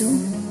oirabasu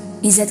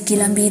izat ki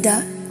lambi da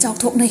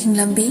chauthokna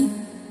hinglambi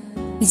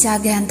icha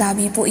gyan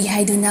tabi po I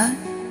haiduna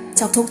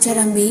chauthok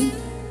charambi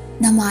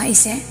nama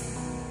ise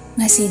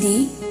ngasidi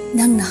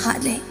nangna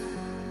hatle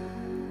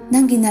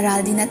nangi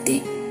naraldi natte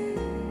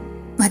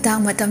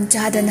matang matam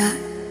chadana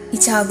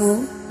ichabu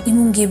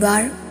imungi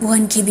bar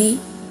buhan kibi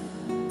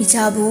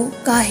ichabu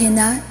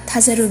kahena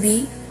thazarubi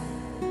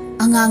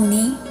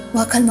angangni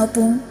wakal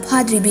mapung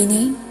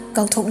phadribini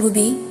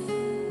kauthoklubi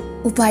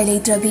upai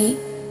leitrabi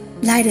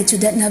laira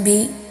chudatnabi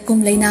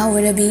kumleina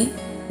warabi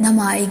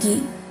nama aigi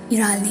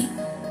iralni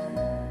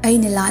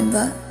aina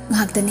lanba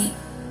ngaktani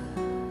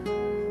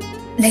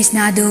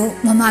Laisnado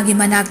mamagi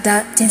manakta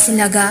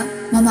chensilaga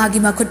mamagi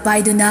makut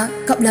paiduna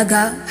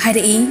kaplaga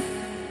harai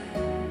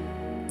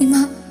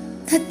ima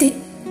natte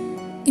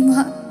ima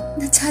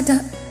nachada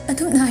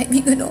aduna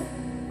haibigano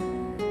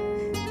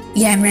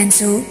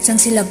Yamransu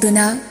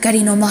changsilakduna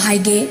karino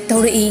mahaige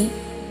taurai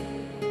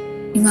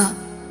ima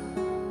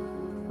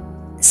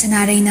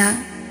Sanaraina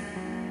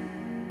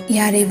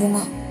yare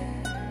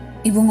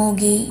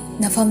ibungogi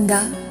nafamda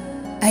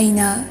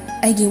aina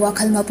aigi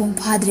wakal mapung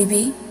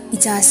phadribi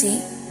ichasi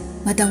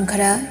matam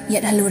khara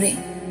yathalure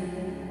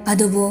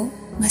adubo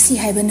ngasi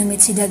haiba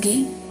numitsidagi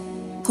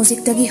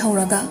hausiktagi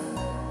hauraga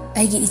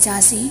aigi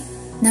ichasi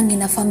nangi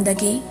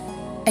nafamdagi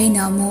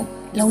aina amu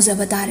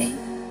laujaba tare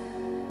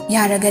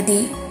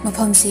yaragadi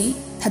mafamsi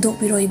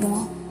thadokpiro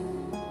ibungo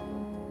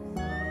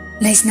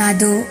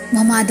Laisnado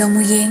mamada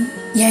muyeng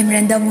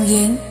Yamranda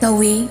muyeng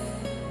tawi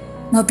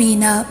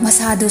mapina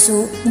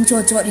masadusu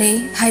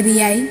mungchochotle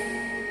haibiyai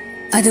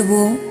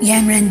adubo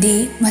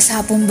Yamrandi masa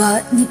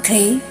pumba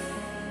nikre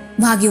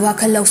magi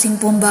wakal lausing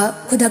pumba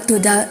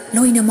khudaktuda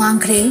loina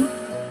mangkhre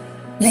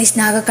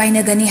Laisnaga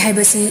kainagani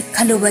haibasi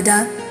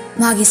khalubada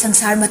magi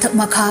sangsar mathak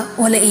makha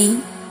olai